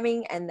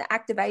programming and the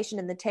activation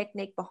and the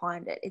technique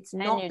behind it. It's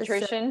not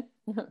nutrition.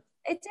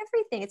 It's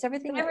everything. It's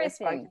everything that we're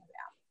spoken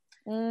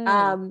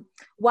about.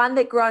 One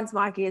that grinds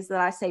my gears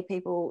that I see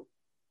people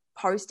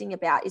posting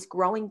about is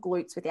growing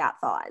glutes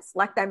without thighs.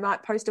 Like they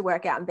might post a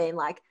workout and being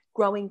like,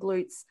 growing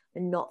glutes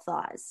and not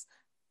thighs.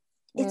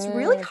 It's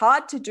really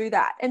hard to do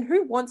that. And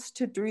who wants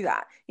to do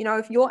that? You know,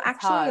 if you're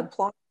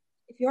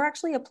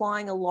actually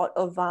applying a lot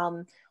of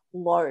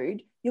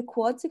load, your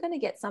quads are going to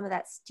get some of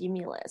that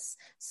stimulus.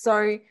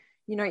 So,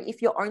 you know,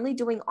 if you're only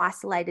doing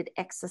isolated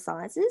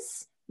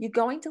exercises, you're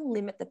going to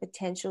limit the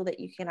potential that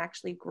you can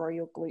actually grow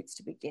your glutes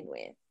to begin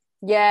with.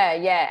 Yeah.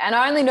 And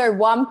I only know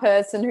one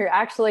person who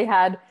actually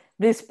had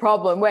this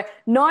problem where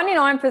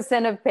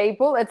 99% of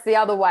people, it's the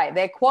other way.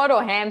 They're quad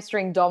or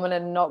hamstring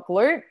dominant and not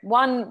glute.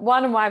 One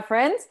of my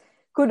friends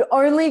could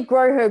only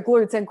grow her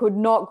glutes and could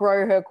not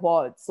grow her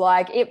quads.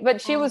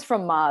 But she was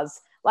from Mars.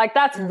 Like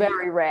that's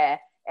very rare.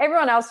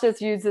 Everyone else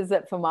just uses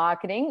it for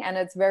marketing, and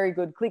it's very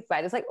good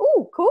clickbait. It's like,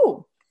 oh,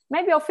 cool.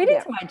 Maybe I'll fit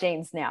into my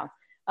jeans now.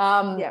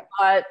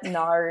 But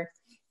no,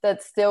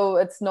 that's still,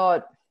 it's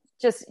not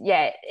just,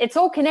 it's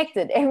all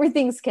connected.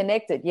 Everything's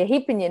connected. Your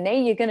hip and your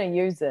knee, you're going to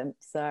use them.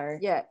 So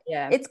yeah,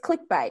 it's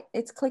clickbait.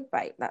 It's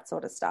clickbait, that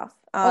sort of stuff.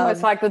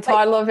 Almost like the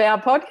title of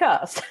our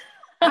podcast.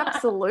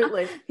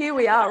 Absolutely. Here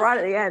we are right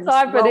at the end.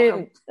 Type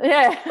Welcome. It in.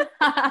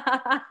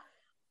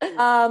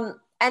 Yeah.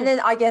 And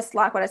then I guess,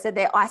 like what I said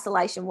there,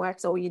 isolation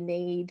work's all you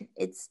need.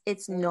 It's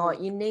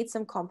not. You need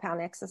some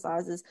compound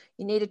exercises.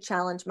 You need to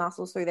challenge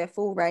muscles through their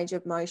full range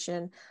of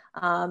motion,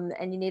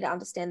 and you need to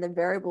understand the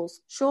variables.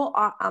 Sure,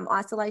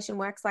 isolation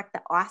works like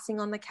the icing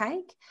on the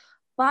cake,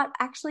 but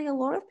actually a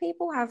lot of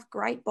people have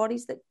great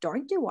bodies that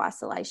don't do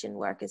isolation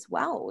work as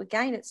well.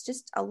 Again, it's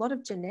just a lot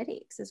of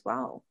genetics as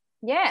well.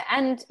 Yeah,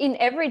 and in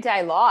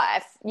everyday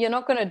life, you're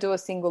not going to do a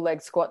single leg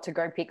squat to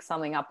go pick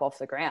something up off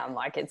the ground.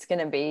 Like it's going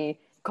to be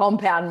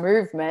compound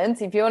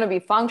movements. If you want to be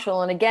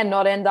functional and again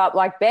not end up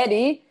like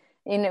Betty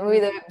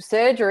with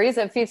surgeries,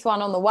 a fifth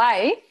one on the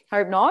way,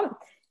 hope not,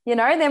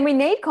 then we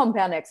need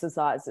compound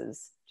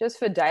exercises just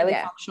for daily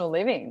functional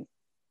living.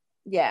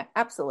 Yeah,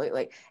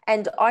 absolutely.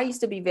 And I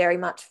used to be very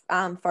much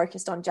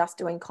focused on just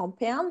doing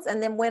compounds,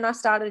 and then when I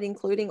started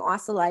including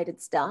isolated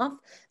stuff,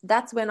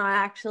 that's when I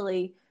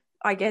actually,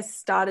 I guess,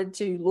 started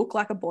to look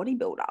like a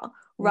bodybuilder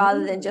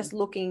rather than just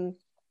looking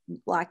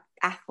like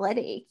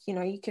athletic.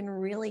 You can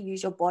really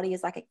use your body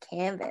as like a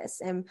canvas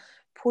and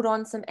put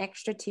on some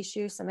extra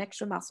tissue, some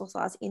extra muscle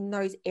size in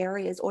those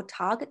areas, or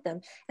target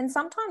them. And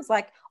sometimes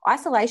like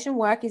isolation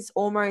work is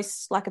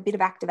almost like a bit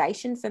of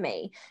activation for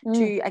me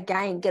to,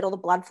 again, get all the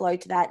blood flow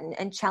to that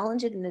and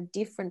challenge it in a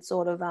different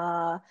sort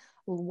of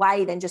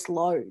way than just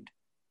load.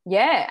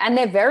 Yeah, and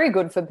they're very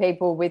good for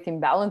people with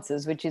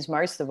imbalances, which is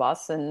most of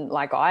us. And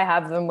like I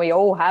have them, we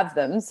all have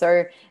them.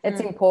 So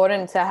it's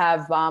important to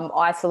have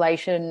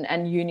isolation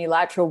and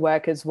unilateral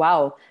work as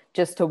well,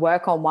 just to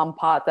work on one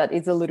part that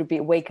is a little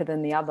bit weaker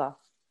than the other.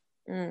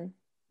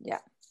 Yeah.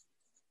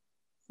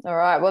 All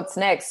right, what's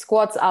next?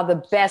 Squats are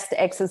the best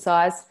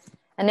exercise.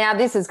 And now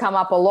this has come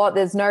up a lot.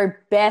 There's no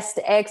best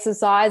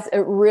exercise.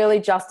 It really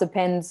just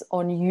depends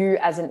on you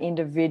as an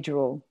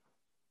individual.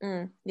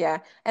 Yeah,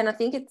 and I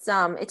think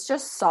it's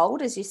just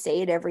sold as you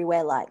see it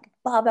everywhere, like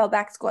barbell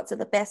back squats are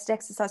the best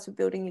exercise for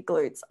building your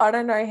glutes. I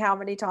don't know how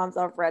many times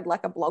I've read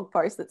like a blog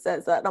post that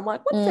says that, and I'm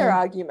like, what's their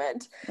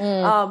argument?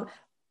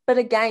 But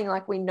again,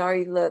 like we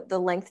know the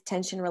length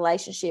tension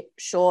relationship,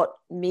 short,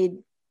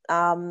 mid,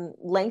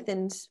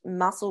 lengthened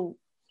muscle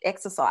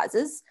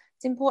exercises.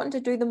 It's important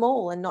to do them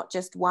all and not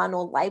just one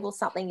or label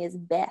something as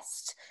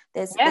best.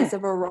 There's a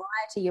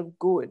variety of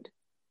good.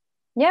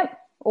 Yep,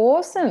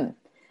 awesome.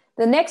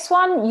 The next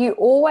one, you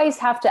always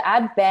have to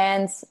add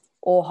bands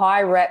or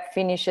high rep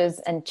finishes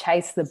and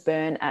chase the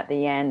burn at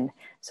the end.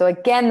 So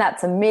again,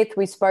 that's a myth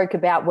we spoke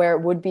about where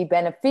it would be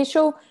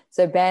beneficial.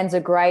 So bands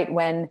are great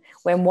when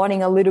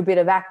wanting a little bit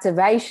of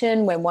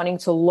activation, when wanting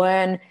to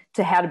learn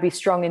to how to be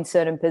strong in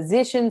certain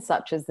positions,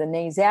 such as the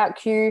knees out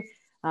cue.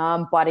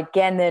 But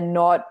again, they're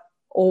not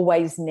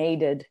always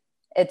needed.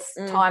 It's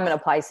time and a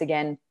place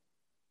again.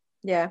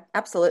 Yeah,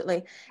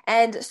 absolutely.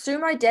 And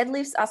sumo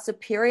deadlifts are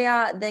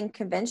superior than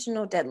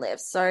conventional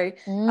deadlifts. So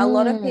a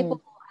lot of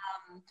people,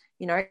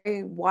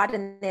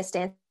 widen their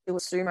stance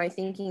with sumo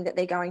thinking that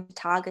they're going to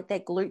target their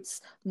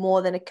glutes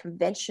more than a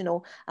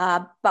conventional.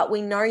 But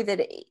we know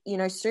that,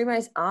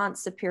 sumos aren't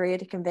superior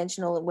to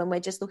conventional when we're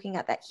just looking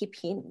at that hip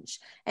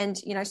hinge. And,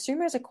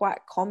 sumos are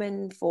quite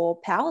common for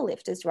power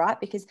lifters, right?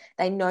 Because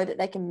they know that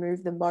they can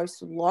move the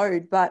most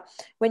load. But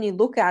when you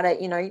look at it,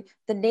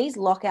 the knees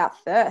lock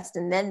out first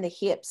and then the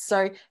hips.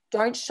 So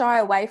don't shy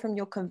away from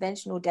your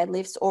conventional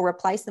deadlifts or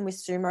replace them with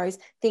sumos,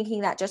 thinking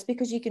that just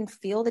because you can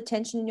feel the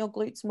tension in your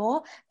glutes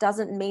more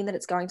doesn't mean that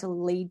it's going to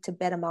lead to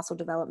better muscle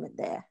development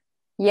there.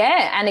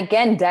 Yeah, and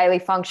again, daily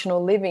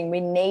functional living, we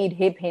need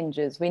hip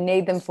hinges. We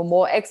need them for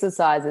more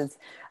exercises.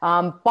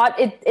 But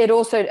it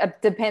also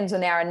depends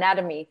on our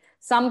anatomy.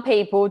 Some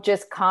people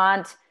just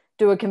can't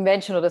do a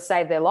conventional to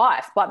save their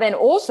life. But then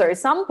also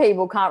some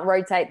people can't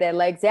rotate their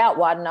legs out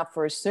wide enough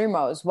for a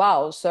sumo as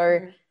well.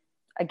 So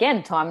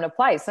again, time and a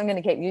place. I'm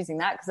going to keep using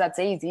that because that's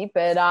easy.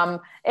 But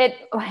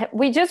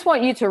we just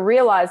want you to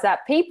realize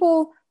that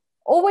people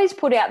always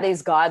put out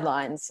these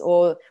guidelines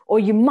or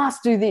you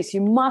must do this,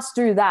 you must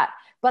do that.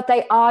 But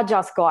they are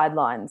just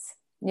guidelines.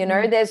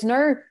 There's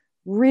no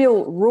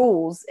real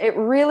rules. It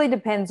really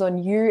depends on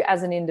you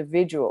as an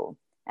individual.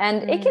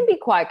 And it can be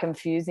quite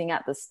confusing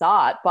at the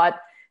start, but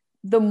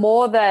the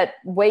more that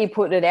we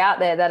put it out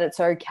there that it's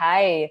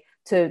okay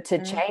to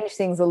change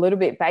things a little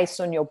bit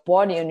based on your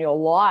body and your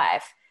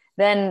life,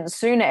 then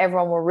sooner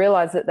everyone will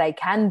realize that they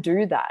can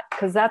do that,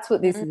 because that's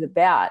what this is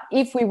about.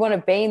 If we want to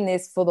be in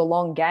this for the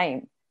long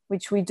game,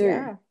 which we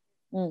do.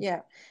 Yeah,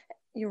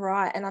 you're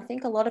right. And I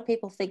think a lot of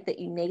people think that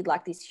you need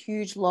like this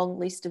huge long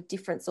list of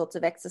different sorts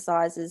of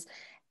exercises.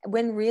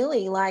 when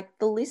really, like,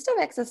 the list of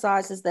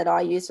exercises that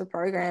I use for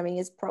programming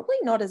is probably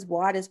not as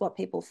wide as what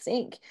people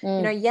think.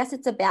 Yes,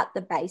 it's about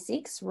the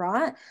basics,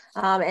 right?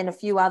 And a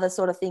few other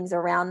sort of things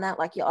around that,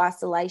 like your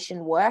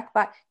isolation work,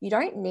 but you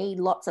don't need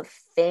lots of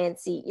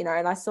fancy,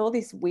 and I saw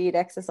this weird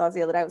exercise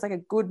the other day. It was like a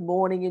good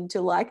morning into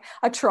like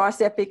a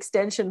tricep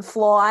extension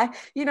fly.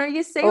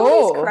 You see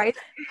all these crazy,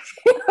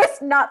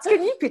 it's nuts.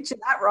 Can you picture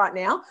that right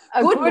now?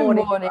 Good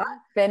morning right?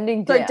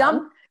 Bending down.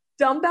 So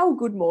dumbbell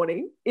good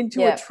morning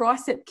into a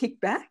tricep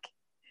kickback,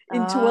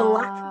 into a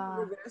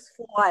lateral reverse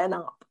fly and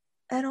up.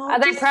 And are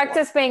they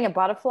practice being a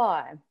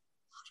butterfly?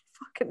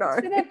 Fucking know.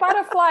 So they're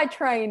butterfly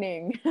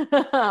training.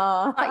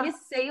 But you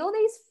see all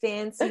these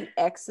fancy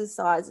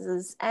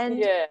exercises, and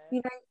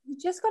you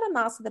just got to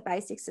master the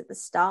basics at the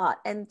start,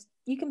 and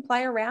you can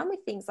play around with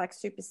things like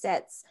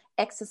supersets,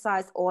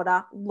 exercise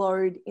order,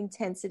 load,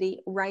 intensity,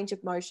 range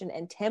of motion,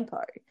 and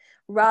tempo,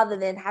 rather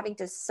than having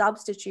to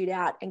substitute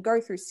out and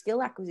go through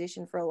skill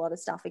acquisition for a lot of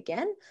stuff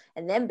again,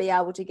 and then be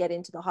able to get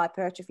into the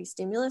hypertrophy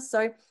stimulus.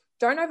 So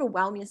don't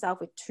overwhelm yourself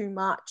with too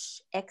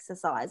much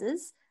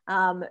exercises,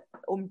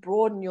 or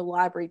broaden your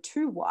library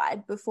too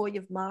wide before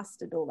you've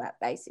mastered all that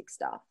basic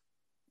stuff.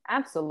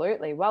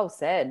 Absolutely. Well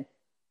said.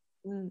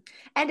 And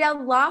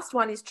our last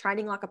one is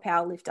training like a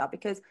power lifter,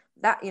 because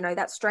that,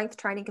 that strength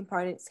training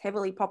component is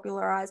heavily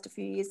popularized a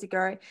few years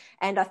ago.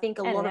 And I think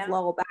a lot of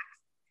lower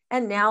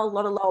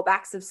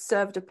backs have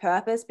served a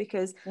purpose,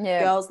 because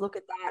girls look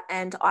at that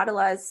and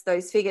idolize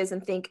those figures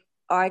and think,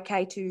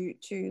 okay,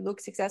 to look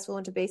successful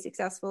and to be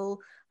successful,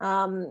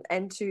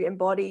 and to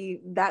embody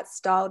that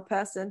styled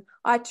person,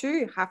 I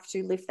too have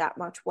to lift that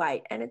much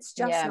weight. And it's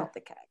just not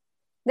the case.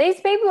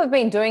 These people have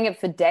been doing it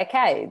for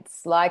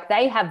decades. Like,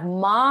 they have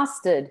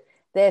mastered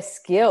their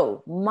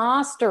skill,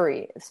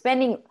 mastery,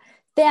 spending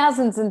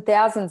thousands and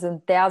thousands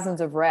and thousands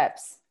of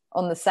reps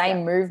on the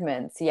same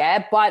movements.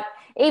 But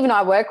even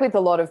I work with a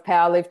lot of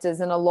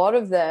powerlifters, and a lot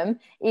of them,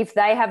 if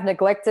they have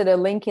neglected a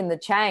link in the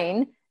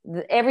chain,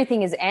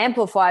 everything is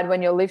amplified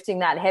when you're lifting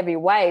that heavy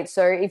weight.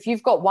 So if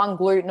you've got one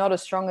glute not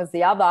as strong as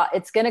the other,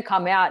 it's going to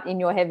come out in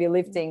your heavy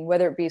lifting,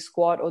 whether it be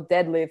squat or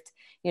deadlift.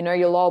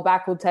 Your lower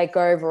back will take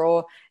over,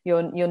 or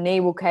your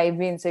knee will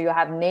cave in, so you'll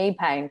have knee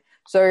pain.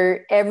 So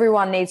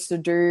everyone needs to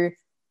do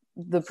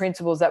the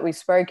principles that we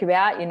spoke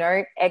about,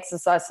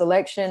 exercise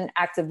selection,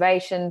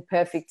 activation,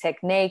 perfect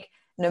technique,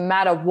 no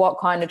matter what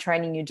kind of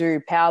training you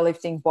do,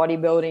 powerlifting,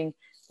 bodybuilding,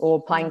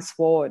 or playing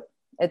sport.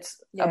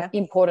 It's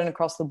important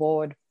across the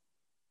board.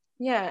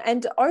 Yeah,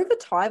 and over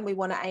time, we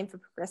want to aim for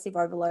progressive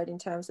overload in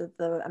terms of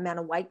the amount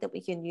of weight that we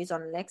can use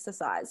on an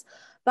exercise.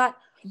 But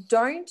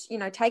don't,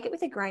 take it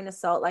with a grain of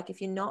salt. Like, if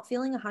you're not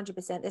feeling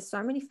 100%, there's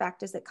so many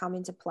factors that come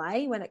into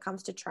play when it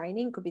comes to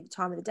training. It could be the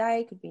time of the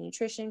day, could be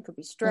nutrition, could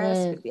be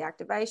stress, could be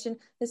activation.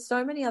 There's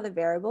so many other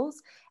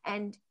variables.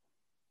 And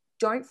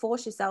don't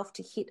force yourself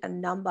to hit a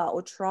number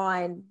or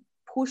try and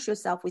push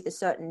yourself with a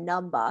certain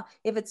number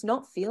if it's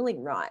not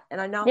feeling right.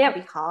 And I know it can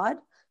be hard,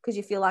 because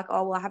you feel like,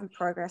 oh, well, I haven't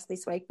progressed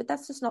this week, but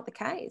that's just not the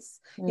case.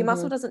 Your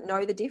muscle doesn't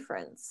know the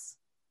difference.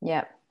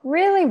 Yeah.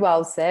 Really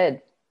well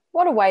said.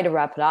 What a way to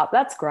wrap it up.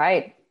 That's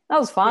great. That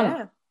was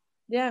fun.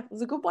 Yeah, it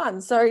was a good one.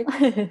 So,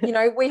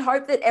 we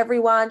hope that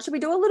everyone, should we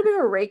do a little bit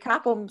of a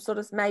recap on sort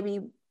of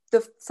maybe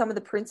some of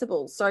the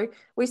principles? So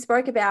we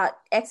spoke about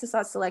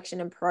exercise selection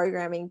and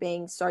programming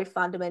being so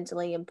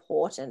fundamentally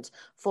important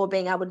for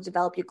being able to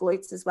develop your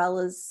glutes as well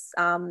as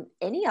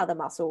any other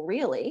muscle,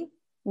 really.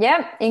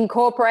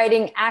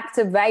 Incorporating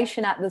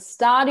activation at the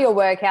start of your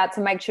workout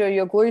to make sure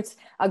your glutes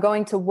are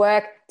going to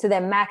work to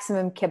their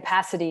maximum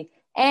capacity,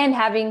 and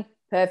having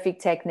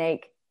perfect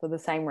technique for the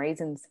same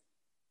reasons.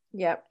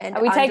 And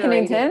are we taking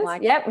in turns?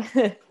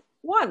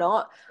 Why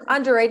not?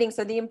 Under eating.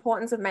 So the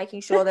importance of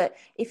making sure that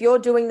if you're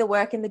doing the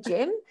work in the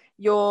gym,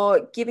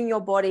 you're giving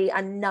your body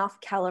enough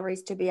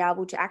calories to be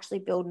able to actually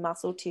build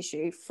muscle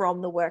tissue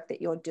from the work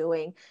that you're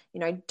doing.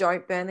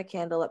 Don't burn the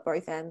candle at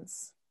both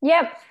ends.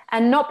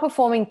 And not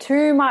performing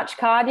too much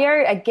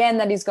cardio. Again,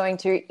 that is going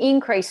to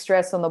increase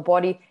stress on the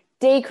body,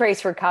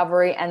 decrease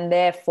recovery, and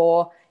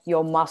therefore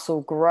your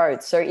muscle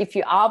growth. So if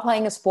you are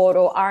playing a sport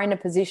or are in a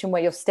position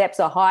where your steps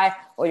are high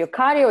or your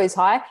cardio is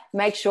high,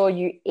 make sure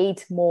you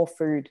eat more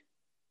food.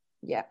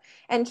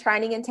 And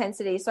training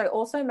intensity. So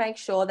also make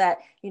sure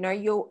that,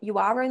 you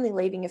are only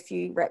leaving a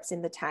few reps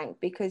in the tank,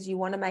 because you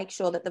want to make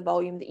sure that the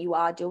volume that you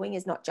are doing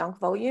is not junk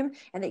volume,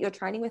 and that you're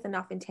training with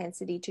enough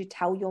intensity to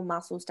tell your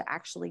muscles to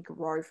actually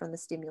grow from the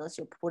stimulus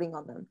you're putting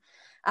on them.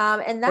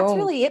 And that's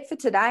really it for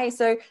today.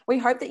 So we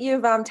hope that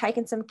you've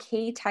taken some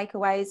key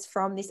takeaways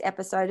from this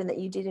episode and that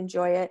you did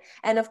enjoy it.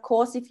 And of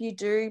course, if you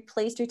do,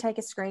 please do take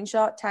a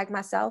screenshot, tag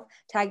myself,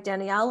 tag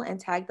Danielle, and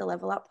tag the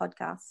Level Up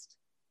podcast.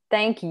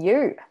 Thank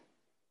you.